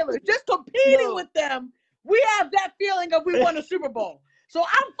the Steelers. Just competing with them, we have that feeling of we won a Super Bowl. So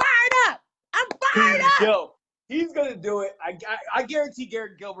I'm fired up. I'm fired up. Yo, he's going to do it. I guarantee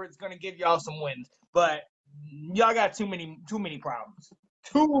Garrett Gilbert's going to give y'all some wins, but y'all got too many problems.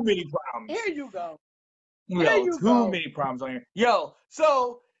 Too many problems. Here you go. Too many problems on here. Yo,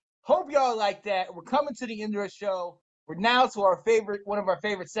 so hope y'all like that. We're coming to the end of the show. We're now to one of our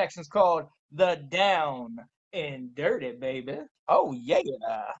favorite sections called the Down and Dirty, baby. Oh yeah.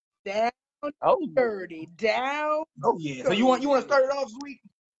 Down dirty. Down. Oh yeah. So you want to start it off this week?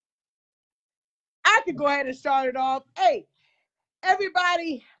 I could go ahead and start it off. Hey,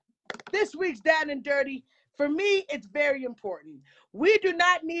 everybody, this week's Down and Dirty. For me, it's very important. We do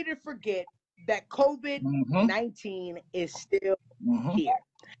not need to forget that COVID-19 is still here.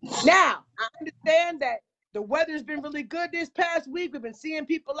 Now, I understand that the weather's been really good this past week. We've been seeing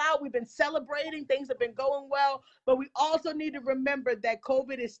people out. We've been celebrating. Things have been going well. But we also need to remember that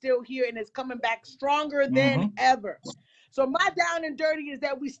COVID is still here and it's coming back stronger than ever. So my down and dirty is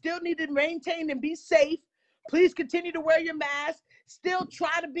that we still need to maintain and be safe. Please continue to wear your mask. Still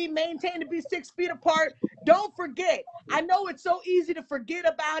try to maintain to be 6 feet apart. Don't forget. I know it's so easy to forget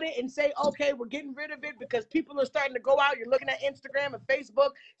about it and say, okay, we're getting rid of it because people are starting to go out. You're looking at Instagram and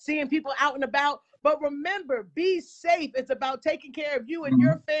Facebook, seeing people out and about. But remember, be safe. It's about taking care of you and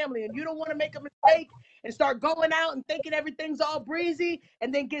your family. And you don't want to make a mistake and start going out and thinking everything's all breezy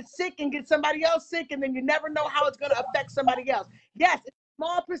and then get sick and get somebody else sick. And then you never know how it's going to affect somebody else. Yes, it's a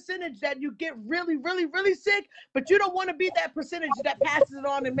small percentage that you get really, really, really sick, but you don't want to be that percentage that passes it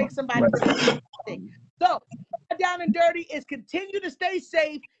on and makes somebody really sick. So, down and dirty is continue to stay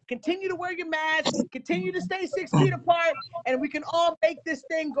safe, continue to wear your mask, continue to stay 6 feet apart, and we can all make this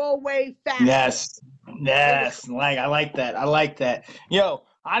thing go away fast. Yes. I like that. Yo,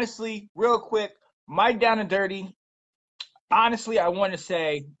 honestly, real quick, my down and dirty. Honestly, I want to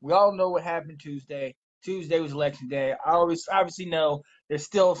say we all know what happened Tuesday. Tuesday was election day. I obviously know there's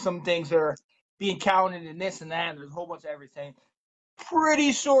still some things that are being counted and this and that. And there's a whole bunch of everything.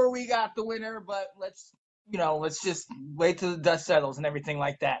 Pretty sure we got the winner, but let's just wait till the dust settles and everything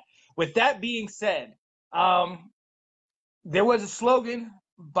like that. With that being said, there was a slogan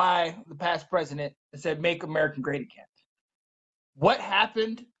by the past president that said, "Make America Great Again." What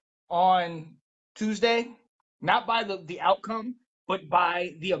happened on Tuesday, not by the outcome, but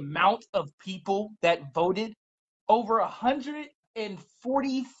by the amount of people that voted, over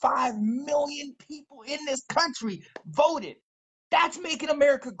 145 million people in this country voted. That's making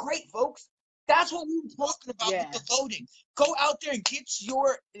America great, folks. That's what we were talking about with the voting. Go out there and get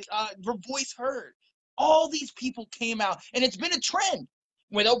your voice heard. All these people came out, and it's been a trend.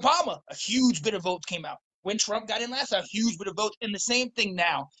 With Obama, a huge bit of votes came out. When Trump got in last, a huge bit of votes, and the same thing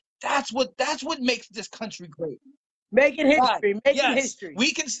now. That's what makes this country great. Making history, history.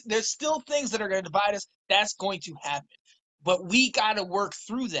 There's still things that are going to divide us. That's going to happen, but we got to work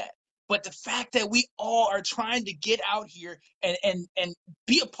through that. But the fact that we all are trying to get out here and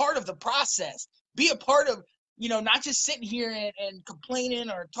be a part of the process, be a part of, not just sitting here and complaining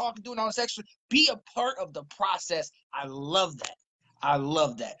or talking, doing all this extra, be a part of the process. I love that.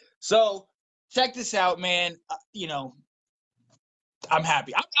 So check this out, man. I'm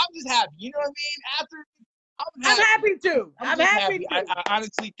happy. I'm just happy. You know what I mean? I'm happy too. I'm happy too. I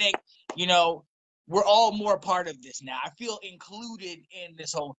honestly think, we're all more a part of this now. I feel included in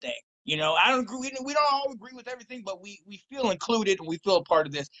this whole thing. I don't agree. We don't all agree with everything, but we feel included and we feel a part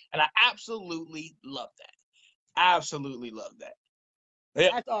of this. And I absolutely love that. Yeah.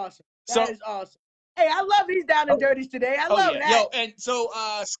 That's awesome. That is awesome. Hey, I love these down and dirties today. I love that. Yo, and so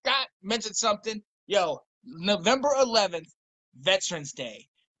Scott mentioned something. Yo, November 11th, Veterans Day.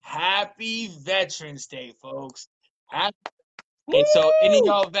 Happy Veterans Day, folks. And so any of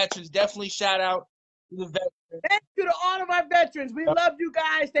y'all veterans, definitely shout out to the veterans. Thank you to all of our veterans. We love you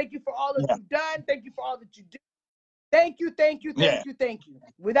guys. Thank you for all that you've done. Thank you for all that you do. Thank you.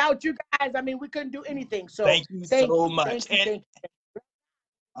 Without you guys, we couldn't do anything. So thank you so much. Thank you.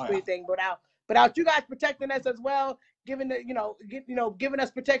 Everything, without you guys protecting us as well, giving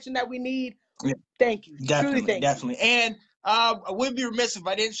us protection that we need. Yeah. Thank you. Definitely. And I would be remiss if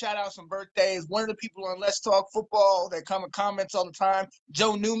I didn't shout out some birthdays. One of the people on Let's Talk Football that come in comments all the time,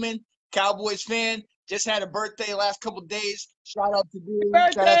 Joe Newman, Cowboys fan, just had a birthday last couple of days. Shout out to you.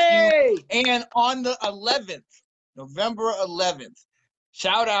 Birthday! Shout out to you. And on the 11th, November 11th,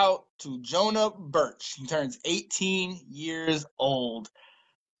 shout out to Jonah Birch. He turns 18 years old.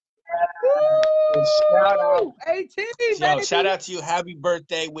 Shout out 18, baby. Shout out to you. Happy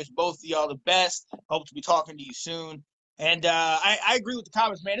birthday. Wish both of y'all the best. Hope to be talking to you soon. And I agree with the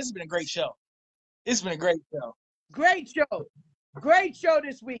comments, man. This has been a great show. Great show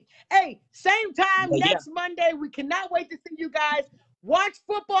this week. Hey, same time next Monday. We cannot wait to see you guys. Watch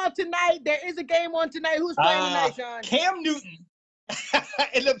football tonight. There is a game on tonight. Who's playing tonight, Sean? Cam Newton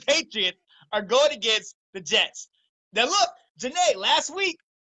and the Patriots are going against the Jets. Now look, Janae, last week.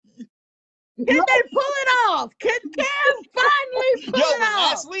 Can they pull it off? Can Cam finally pull it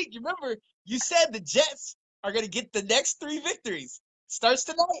off? Last week, you remember, you said the Jets are going to get the next 3 victories. Starts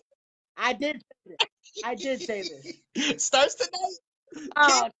tonight. I did say this. Starts tonight.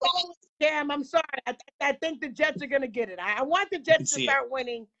 Oh, Cam, I'm sorry. I think the Jets are going to get it. I want the Jets to start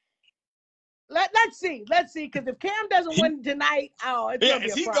winning. Let's see. Because if Cam doesn't win tonight, it's going to be a problem.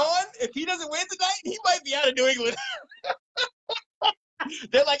 Is he gone? If he doesn't win tonight, he might be out of New England.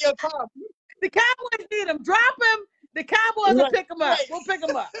 They're like, yo, Tom. The Cowboys need him. Drop him. The Cowboys will pick him up. We'll pick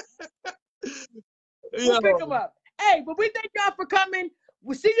him up. We'll pick him up. Hey, but we thank y'all for coming.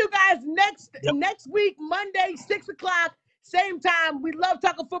 We'll see you guys next week, Monday, 6 o'clock, same time. We love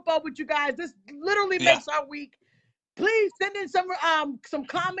talking football with you guys. This literally makes our week. Please send in some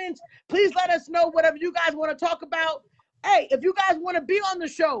comments. Please let us know whatever you guys want to talk about. Hey, if you guys want to be on the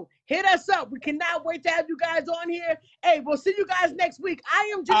show, hit us up. We cannot wait to have you guys on here. Hey, we'll see you guys next week.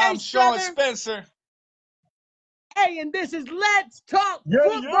 I am Janae Strother. I'm Sean Spencer. Hey, and this is Let's Talk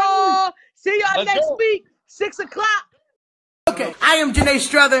Football. See y'all next week, 6 o'clock. Okay, I am Janae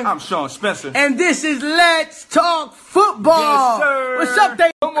Strother. I'm Sean Spencer. And this is Let's Talk Football. Yes, sir. What's up,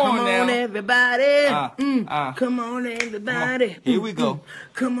 Dave? Come on now. Everybody. Come on, everybody. Come on. Here we go.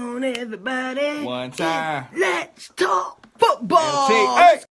 Come on, everybody. One time. Let's talk football. Hey.